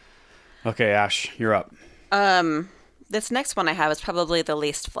 Okay, Ash, you're up. This next one I have is probably the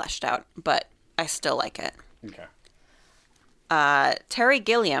least fleshed out, but I still like it. Okay. Terry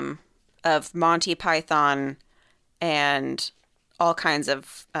Gilliam of Monty Python and all kinds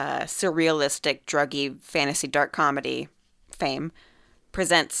of surrealistic, druggy, fantasy, dark comedy fame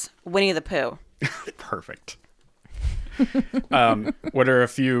presents Winnie the Pooh. Perfect. What are a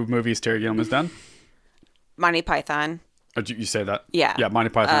few movies Terry Gilliam has done? Monty Python. Oh, did you say that? Yeah. Yeah, Monty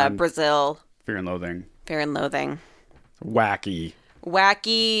Python. Brazil. Fear and Loathing. Fear and Loathing. Wacky,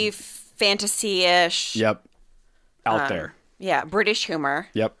 fantasy-ish. Yep. Out there. Yeah, British humor.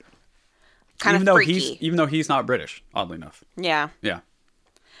 Yep. Kind of freaky. Even though he's not British, oddly enough. Yeah. Yeah.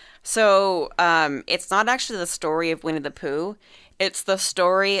 So, it's not actually the story of Winnie the Pooh. It's the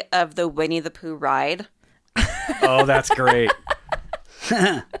story of the Winnie the Pooh ride. Oh, that's great.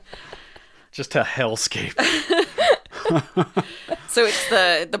 Just a hellscape. So it's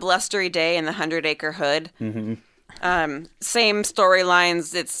the blustery day in the 100-acre hood. Mm-hmm. Same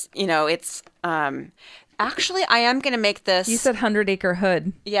storylines. It's actually, I am going to make this. You said 100-acre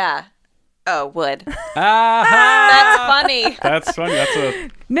hood. Yeah. Oh, wood. That's funny. That's funny. That's a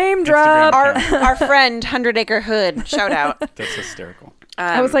name drop. Our friend 100-acre hood. Shout out. That's hysterical.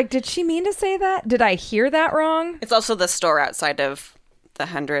 I was like, did she mean to say that? Did I hear that wrong? It's also the store outside of the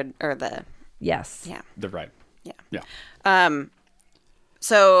 100 or the. Yes. Yeah. The ride. Yeah. Yeah.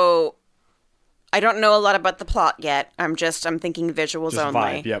 So I don't know a lot about the plot yet. I'm thinking visuals Just only.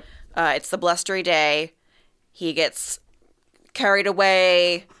 Vibe. Yep. It's the blustery day. He gets carried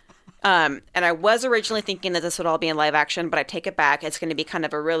away. And I was originally thinking that this would all be in live action, but I take it back. It's going to be kind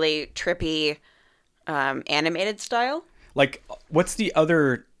of a really trippy animated style. Like, what's the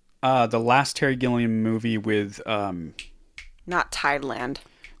other, the last Terry Gilliam movie with... Not Tideland.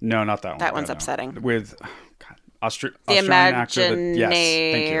 No, not that one. That one's upsetting. With The Australian actor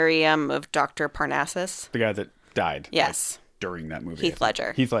Imaginarium of Dr. Parnassus. The guy that died. Yes. Like, during that movie. Heath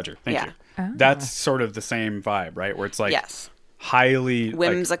Ledger. Heath Ledger. Thank you. Oh. That's sort of the same vibe, right? Where it's like highly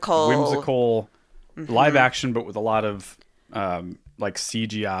whimsical, live action, but with a lot of like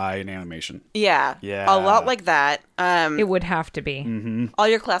CGI and animation. Yeah. Yeah. A lot like that. It would have to be. Mm-hmm. All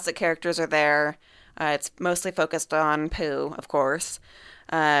your classic characters are there. It's mostly focused on Pooh, of course.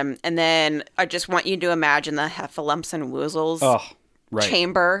 And then I just want you to imagine the Heffalumps and Woozles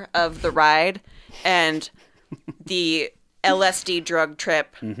chamber of the ride and the LSD drug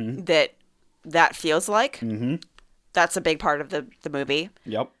trip that feels like. Mm-hmm. That's a big part of the movie.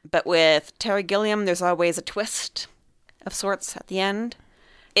 Yep. But with Terry Gilliam, there's always a twist of sorts at the end.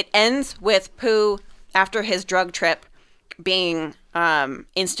 It ends with Pooh, after his drug trip, being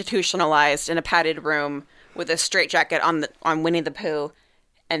institutionalized in a padded room with a straitjacket on Winnie the Pooh.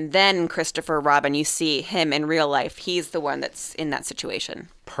 And then Christopher Robin, you see him in real life. He's the one that's in that situation.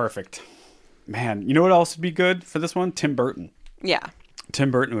 Perfect. Man, you know what else would be good for this one? Tim Burton. Yeah. Tim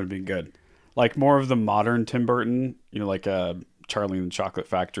Burton would be good. Like more of the modern Tim Burton, like Charlie and the Chocolate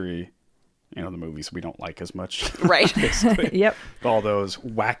Factory, the movies we don't like as much. Right. Basically. Yep. All those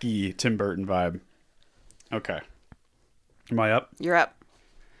wacky Tim Burton vibe. Okay. Am I up? You're up.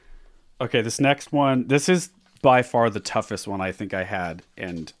 Okay, this next one, this is by far the toughest one I think I had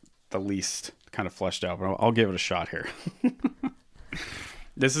and the least kind of fleshed out, but I'll give it a shot here.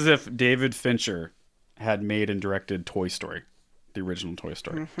 This is if David Fincher had made and directed Toy Story, the original Toy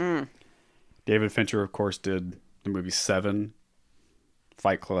Story. Mm-hmm. David Fincher, of course, did the movie Seven,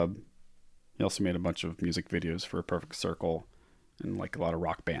 Fight Club. He also made a bunch of music videos for A Perfect Circle and like a lot of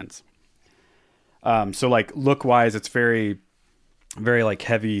rock bands. So like look-wise, it's very, very like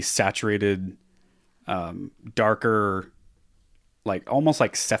heavy, saturated, darker, like almost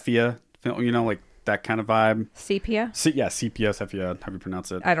like sepia, like that kind of vibe. Sepia? Sepia, how do you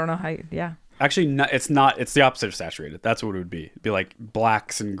pronounce it? I don't know how. Yeah. Actually, it's not. It's the opposite of saturated. That's what it would be. It'd be like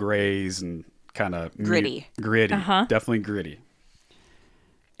blacks and grays and kind of Gritty. Gritty. Uh-huh. Definitely gritty.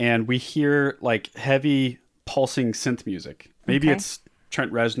 And we hear like heavy pulsing synth music. Maybe Okay. it's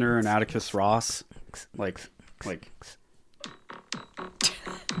Trent Reznor and Atticus Ross. Like.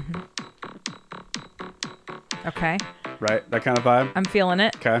 Okay. Right? That kind of vibe. I'm feeling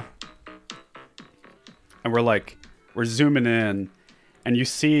it. Okay. And we're zooming in, and you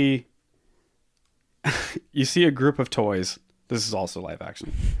see a group of toys. This is also live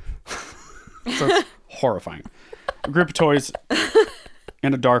action. So it's horrifying. A group of toys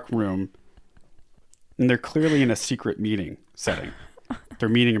in a dark room, and they're clearly in a secret meeting setting. They're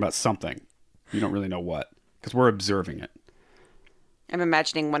meeting about something. You don't really know what, because we're observing it. I'm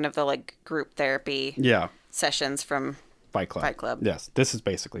imagining one of the like group therapy Yeah. sessions from Fight Club. Fight Club. Yes, this is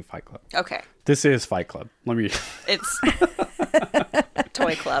basically Fight Club. Okay. This is Fight Club. It's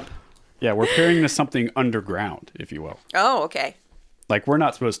Toy Club. Yeah, we're peering into something underground, if you will. Oh, okay. Like, we're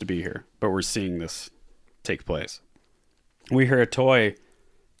not supposed to be here, but we're seeing this take place. We hear a toy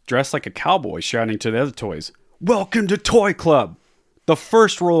dressed like a cowboy shouting to the other toys, "Welcome to Toy Club! The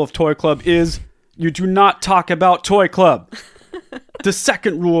first rule of Toy Club is you do not talk about Toy Club. The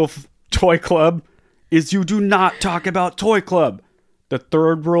second rule of Toy Club is you do not talk about Toy Club. The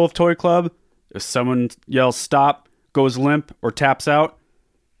third rule of Toy Club, if someone yells stop, goes limp, or taps out,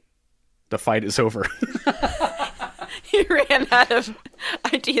 the fight is over." You ran out of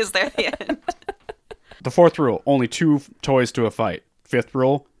ideas there at the end. The fourth rule, only 2 toys to a fight. Fifth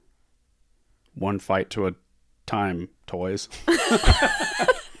rule, 1 fight to a time, toys.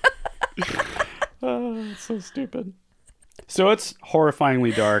 Oh, it's so stupid. So it's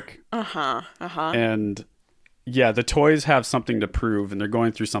horrifyingly dark. And yeah, the toys have something to prove, and they're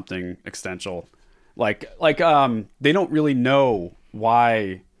going through something existential. Like they don't really know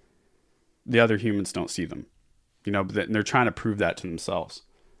why the other humans don't see them. But they're trying to prove that to themselves.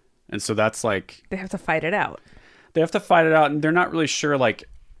 And so that's like... They have to fight it out. They have to fight it out, and they're not really sure, like,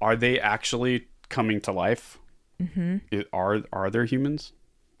 are they actually coming to life? Mm-hmm. Are there humans?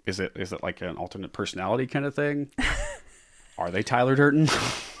 Is it like an alternate personality kind of thing? Are they Tyler Durden?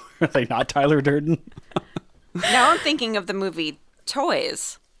 Are they not Tyler Durden? Now I'm thinking of the movie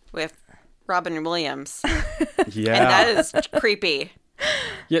Toys with Robin Williams. Yeah. And that is creepy.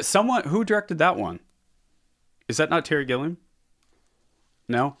 Yeah, who directed that one? Is that not Terry Gilliam?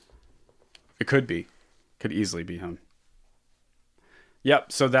 No? It could be. Could easily be him.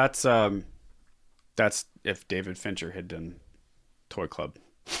 Yep, so that's if David Fincher had done Toy Club.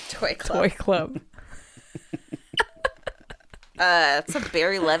 Toy Club. Toy Club. It's a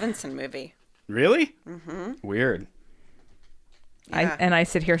Barry Levinson movie. Really? Mm-hmm. Weird. Yeah. I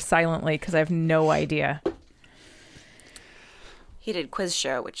sit here silently because I have no idea. He did Quiz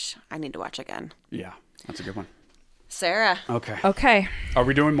Show, which I need to watch again. Yeah, that's a good one. Sarah. Okay. Okay. Are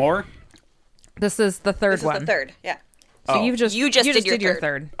we doing more? This is the third This one. is the third. Yeah. So Oh. you just did your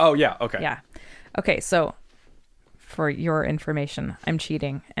third. Oh, yeah, okay. Yeah. Okay, so for your information, I'm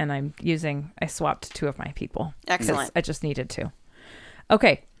cheating and I swapped 2 of my people. Excellent. I just needed to.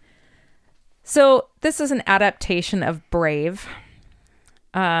 Okay. So this is an adaptation of Brave.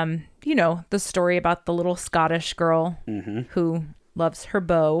 The story about the little Scottish girl who loves her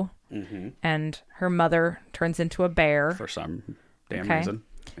bow and her mother turns into a bear. For some damn Okay. reason.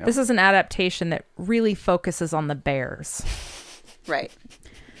 Yep. This is an adaptation that really focuses on the bears, Right.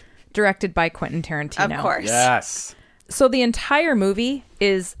 directed by Quentin Tarantino. Of course. Yes. So the entire movie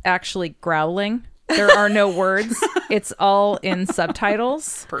is actually growling. There are no words. It's all in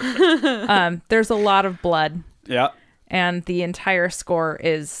subtitles. Perfect. There's a lot of blood, Yeah. and the entire score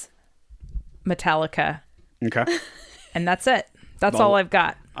is Metallica, Okay. and that's it. That's Well- all I've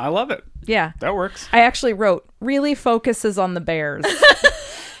got. I love it. Yeah. That works. I actually wrote, really focuses on the bears.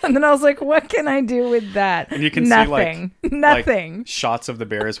 And then I was like, what can I do with that? And you can nothing. see Nothing. shots of the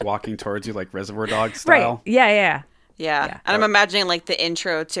bears walking towards you, like Reservoir Dogs Right. style. Yeah. Yeah. And I'm imagining like the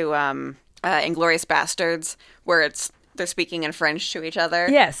intro to Inglourious Bastards, where they're speaking in French to each other.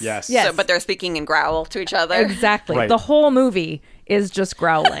 Yes. Yes. But they're speaking in growl to each other. Exactly. Right. The whole movie is just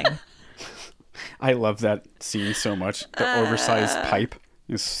growling. I love that scene so much. The oversized pipe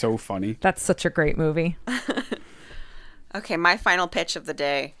is so funny. That's such a great movie. Okay, my final pitch of the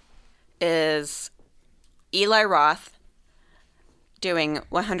day is Eli Roth doing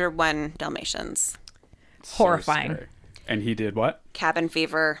 101 Dalmatians. Horrifying. scary. And he did what? Cabin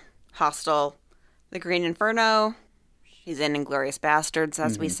Fever, Hostel, The Green Inferno. He's in Inglourious Bastards,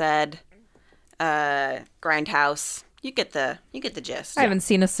 as we said. Grindhouse. You get the gist. I haven't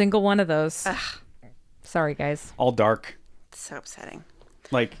seen a single one of those. Sorry, guys. All dark, It's so upsetting.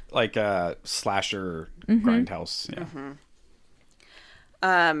 like a slasher grindhouse.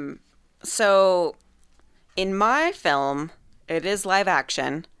 Yeah. So, in my film, it is live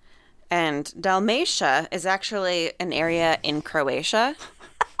action, and Dalmatia is actually an area in Croatia,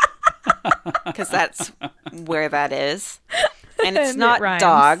 because that's where that is. And it's And it not rhymes.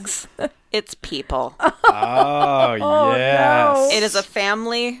 dogs, it's people. Oh, yes. no. It is a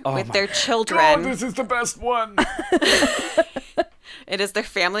family with their Oh, children. this is the best one. It is their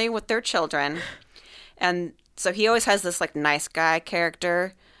family with their children. And so he always has this like nice guy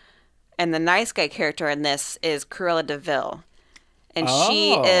character. And the nice guy character in this is Cruella de Vil. And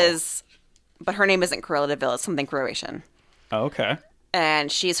she Oh. is, but her name isn't Cruella de Vil, it's something Croatian. Okay.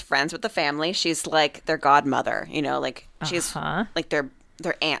 And she's friends with the family. She's like their godmother, like she's like their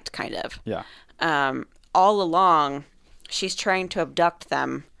aunt kind of. Yeah. All along, she's trying to abduct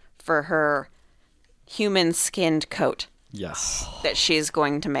them for her human skinned coat Yes. that she's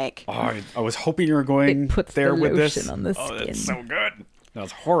going to make. Oh, I was hoping you were going It puts there the with this. lotion on the Oh, skin. that's so good. That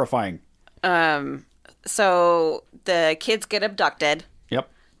was horrifying. So the kids get abducted Yep.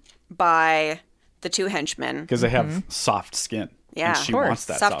 by the two henchmen. Because they have soft skin. Yeah, And she of course. wants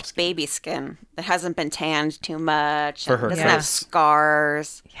that soft, soft skin. baby skin that hasn't been tanned too much. For and her doesn't have coats.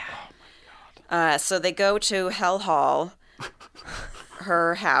 scars. Yeah. Oh my god. So they go to Hell Hall,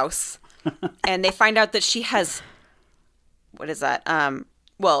 her house, and they find out that she has. What is that?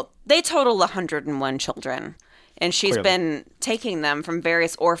 Well, they total 101 children, and she's Clearly. been taking them from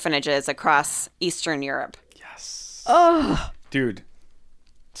various orphanages across Eastern Europe. Yes. Oh, Dude.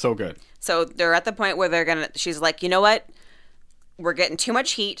 So good. So they're at the point where she's like, you know what? We're getting too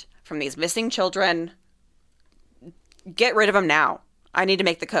much heat from these missing children. Get rid of them now. I need to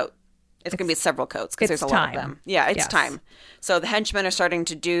make the coat. It's going to be several coats because it's there's a lot of time. them. Yeah, it's Yes. time. So the henchmen are starting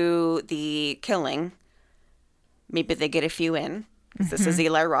to do the killing. Maybe they get a few in. 'Cause This is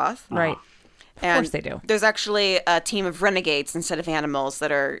Eli Roth. right. And course they do. There's actually a team of renegades instead of animals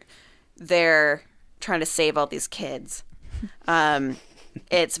that are there trying to save all these kids.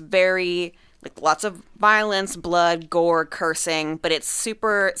 It's very like lots of violence, blood, gore, cursing, but it's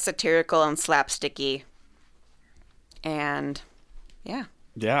super satirical and slapsticky. And yeah,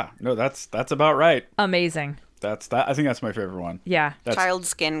 Yeah. No, that's about right. Amazing. That's that. I think that's my favorite one. Yeah. That's child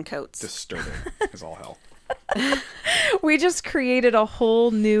skin coats. disturbing as all hell. We just created a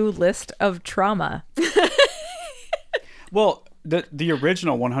whole new list of trauma. Well, the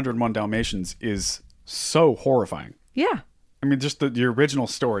original 101 Dalmatians is so horrifying. Yeah. I mean, just the original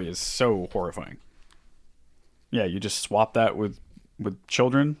story is so horrifying. Yeah, you just swap that with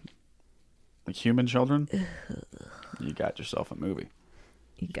children, like human children. You got yourself a movie.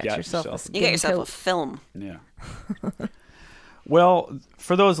 You got got yourself yourself- a You get yourself a coat. film. Yeah. Well,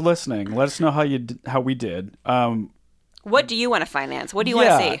 for those listening, let us know how we did. What do you want to finance? What do you want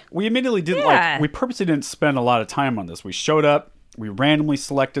to see? We immediately didn't Yeah. we purposely didn't spend a lot of time on this. We showed up, we randomly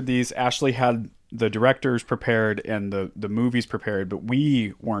selected these. Ashley had the directors prepared and the movies prepared, but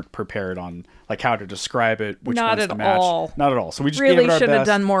we weren't prepared on like how to describe it, which Not ones at to match. all. Not at all. So we just gave Really it our should have best.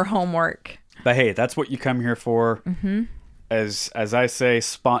 done more homework. But hey, that's what you come here for. Mm-hmm. As I say,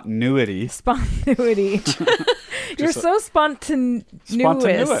 spontaneity. Spontaneity. You're so spontaneous.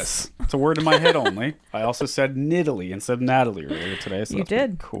 Spontaneous. It's a word in my head only. I also said Nidalee instead of Natalie earlier today. So You that's pretty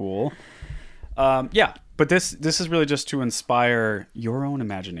did. cool. Yeah, but this is really just to inspire your own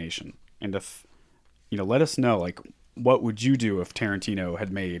imagination and if let us know like what would you do if Tarantino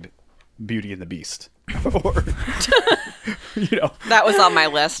had made Beauty and the Beast or That was on my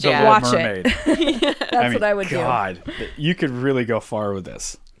list. The Yeah. Little Watch it. Mermaid. That's what I would do. God, you could really go far with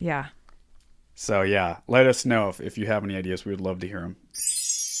this. Yeah. So yeah, let us know if you have any ideas. We would love to hear them.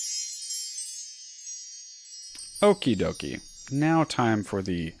 Okie dokie. Now time for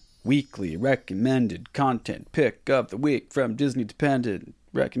the weekly recommended content pick of the week from Disney Dependent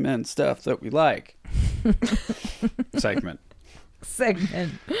recommend stuff that we like. Segment.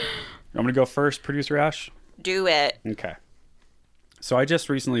 I'm gonna go first, producer Ash. Do it. Okay. So I just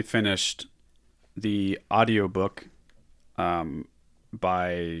recently finished the audiobook about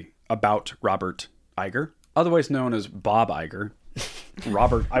Robert Iger, otherwise known as Bob Iger.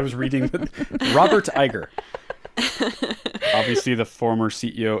 I was reading Robert Iger. Obviously the former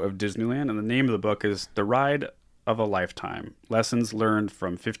CEO of Disneyland, and the name of the book is The Ride of a Lifetime: Lessons Learned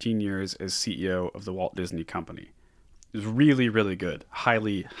from 15 Years as CEO of the Walt Disney Company. It was really, really good.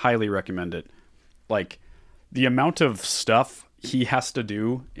 Highly, highly recommend it. Like, the amount of stuff he has to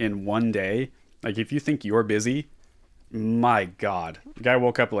do in one day, like, if you think you're busy, my God. The guy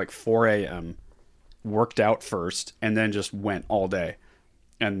woke up at like 4 a.m., worked out first, and then just went all day.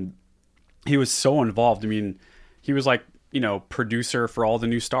 And he was so involved. I mean, he was like, producer for all the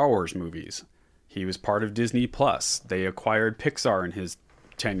new Star Wars movies. He was part of Disney Plus. They acquired Pixar in his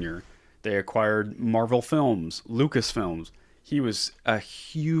tenure. They acquired Marvel Films, Lucasfilms. He was a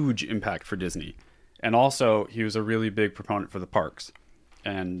huge impact for Disney. And also, he was a really big proponent for the parks.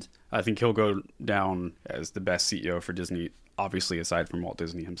 And I think he'll go down as the best CEO for Disney, obviously aside from Walt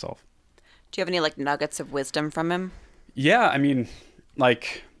Disney himself. Do you have any like nuggets of wisdom from him? Yeah, I mean,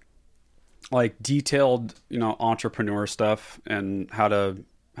 like detailed, entrepreneur stuff, and how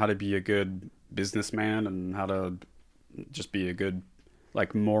to be a good businessman, and how to just be a good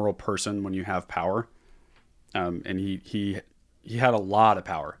like moral person when you have power. And he had a lot of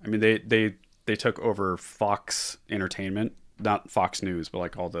power. I mean, they took over Fox Entertainment, not Fox News, but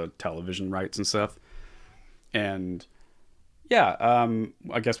like all the television rights and stuff. And yeah,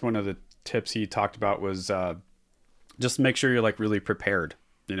 I guess one of the tips he talked about was just make sure you're like really prepared.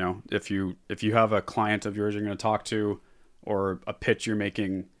 If you have a client of yours you're going to talk to, or a pitch you're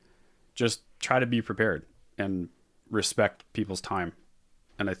making, just try to be prepared and respect people's time.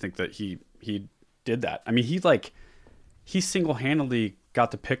 And I think that he did that. I mean, he single-handedly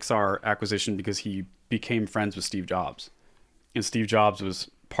got the Pixar acquisition because he became friends with Steve Jobs. And Steve Jobs was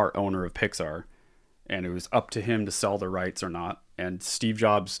part owner of Pixar, and it was up to him to sell the rights or not. And Steve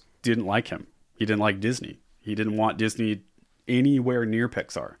Jobs didn't like him. He didn't like Disney. He didn't want Disney anywhere near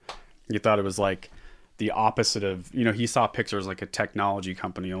Pixar. He thought it was like the opposite of, he saw Pixar as like a technology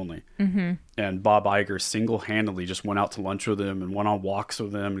company only. Mm-hmm. And Bob Iger single-handedly just went out to lunch with him and went on walks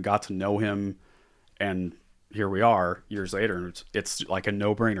with him and got to know him. And here we are years later, and it's like a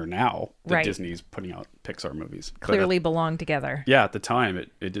no-brainer now that Right. Disney's putting out Pixar movies. Clearly belong together. Yeah, at the time,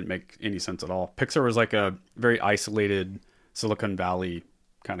 it didn't make any sense at all. Pixar was like a very isolated Silicon Valley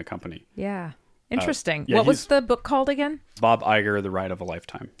kind of company. Yeah. Interesting. yeah, What was the book called again? Bob Iger, The Ride of a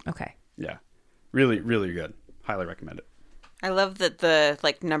Lifetime. Okay. Yeah. Really, really good. Highly recommend it. I love that the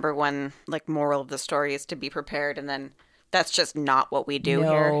like number one like moral of the story is to be prepared, and then that's just not what we do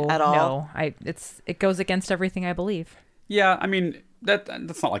here at all. No, it goes against everything I believe. Yeah, I mean, that's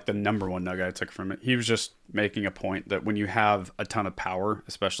not like the number one nugget I took from it. He was just making a point that when you have a ton of power,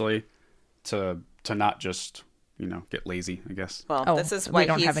 especially, to not just, get lazy, I guess. Well, this is why we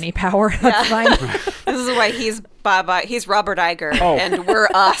don't he's have any power. That's fine. This is why he's he's Robert Iger, Oh. and we're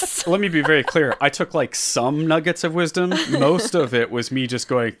us. Let me be very clear. I took like some nuggets of wisdom. Most of it was me just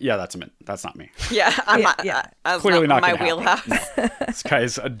going, yeah, that's not me. Yeah, I'm not. yeah. That's Clearly not my gonna wheelhouse. happen. No. This guy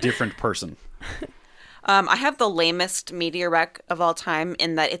is a different person. I have the lamest media rec of all time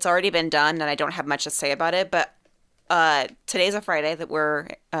in that it's already been done, and I don't have much to say about it. But today's a Friday that we're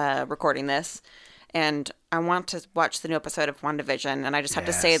recording this, and I want to watch the new episode of WandaVision, and I just have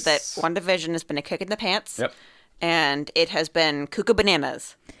to say that Yes. WandaVision has been a kick in the pants. Yep. And it has been cuckoo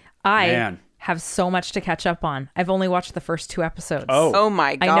bananas. I Man. have so much to catch up on. I've only watched the first 2 episodes. Oh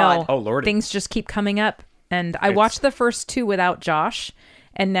my God. I know. Oh, Lordy. Things just keep coming up. And I watched the first 2 without Josh,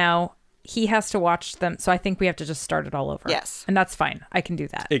 and now he has to watch them. So I think we have to just start it all over. Yes. And that's fine. I can do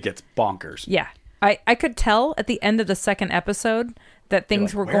that. It gets bonkers. Yeah. I could tell at the end of the second episode that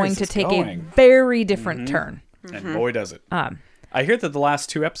things like, were "Where going is to this take going?" a very different turn. And boy, does it. I hear that the last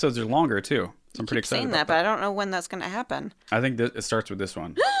 2 episodes are longer, too. So I'm pretty excited Saying about that, but I don't know when that's going to happen. I think it starts with this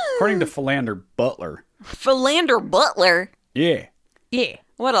one. According to Philander Butler. Philander Butler. Yeah. Yeah.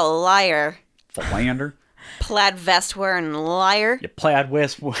 What a liar. Philander. Plaid vest wearing liar. You plaid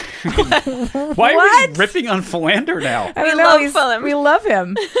west. Why are we ripping on Philander now? I don't We know. love Philip. We love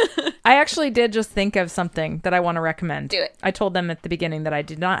him. I actually did just think of something that I want to recommend. Do it. I told them at the beginning that I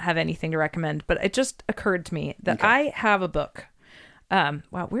did not have anything to recommend, but it just occurred to me that I have a book. Wow,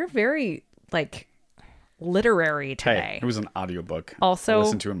 we're very literary today. Hey, it was an audiobook. Also, I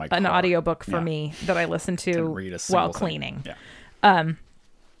listened to in my car. an audiobook for Yeah. me that I listen to Didn't read a single while thing. cleaning. Yeah.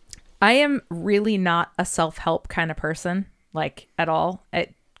 I am really not a self-help kind of person. like at all.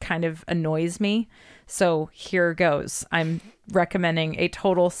 It kind of annoys me. So here goes. I'm recommending a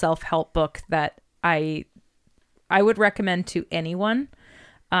total self-help book that I would recommend to anyone.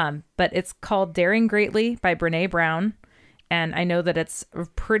 But it's called Daring Greatly by Brene Brown. And I know that it's a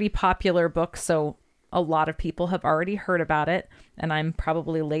pretty popular book, so a lot of people have already heard about it. And I'm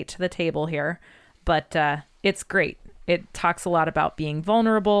probably late to the table here. But it's great. It talks a lot about being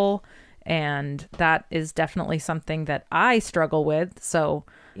vulnerable. And that is definitely something that I struggle with. So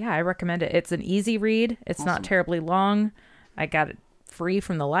yeah, I recommend it. It's an easy read. It's not terribly long. I got it free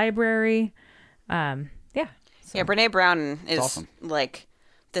from the library. Yeah. So. Yeah, Brene Brown is awesome. like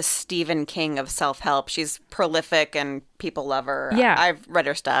the Stephen King of self-help. She's prolific and people love her. Yeah. I've read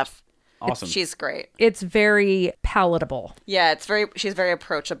her stuff. Awesome. She's great. It's very palatable. Yeah, she's very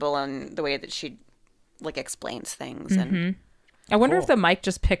approachable in the way that she like explains things. And I wonder if the mic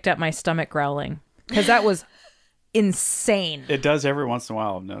just picked up my stomach growling, because that was insane. It does every once in a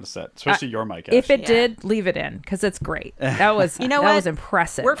while. I've noticed that, especially your mic. If Ash. it did, leave it in, because it's great. That was you know that what? was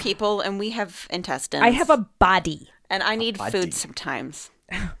impressive. We're people and we have intestines. I have a body, and I need body. food sometimes.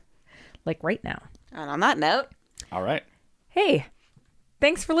 like right now. And on that note, All right. Hey,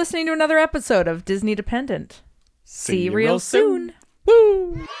 thanks for listening to another episode of Disney Dependent. See you real soon.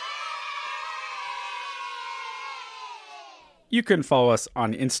 Woo! You can follow us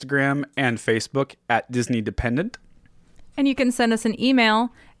on Instagram and Facebook at Disney Dependent. And you can send us an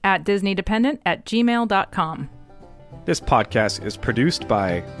email at disneydependent@gmail.com. This podcast is produced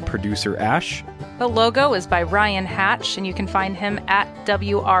by producer Ash. The logo is by Ryan Hatch, and you can find him at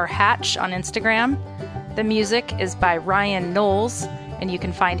WR Hatch on Instagram. The music is by Ryan Knowles, and you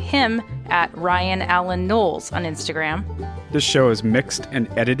can find him at Ryan Allen Knowles on Instagram. This show is mixed and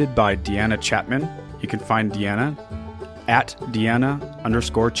edited by Deanna Chapman. You can find Deanna at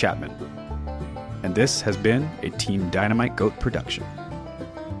Deanna_Chapman. And this has been a Team Dynamite Goat production.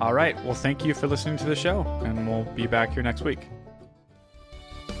 All right. Well, thank you for listening to the show, and we'll be back here next week.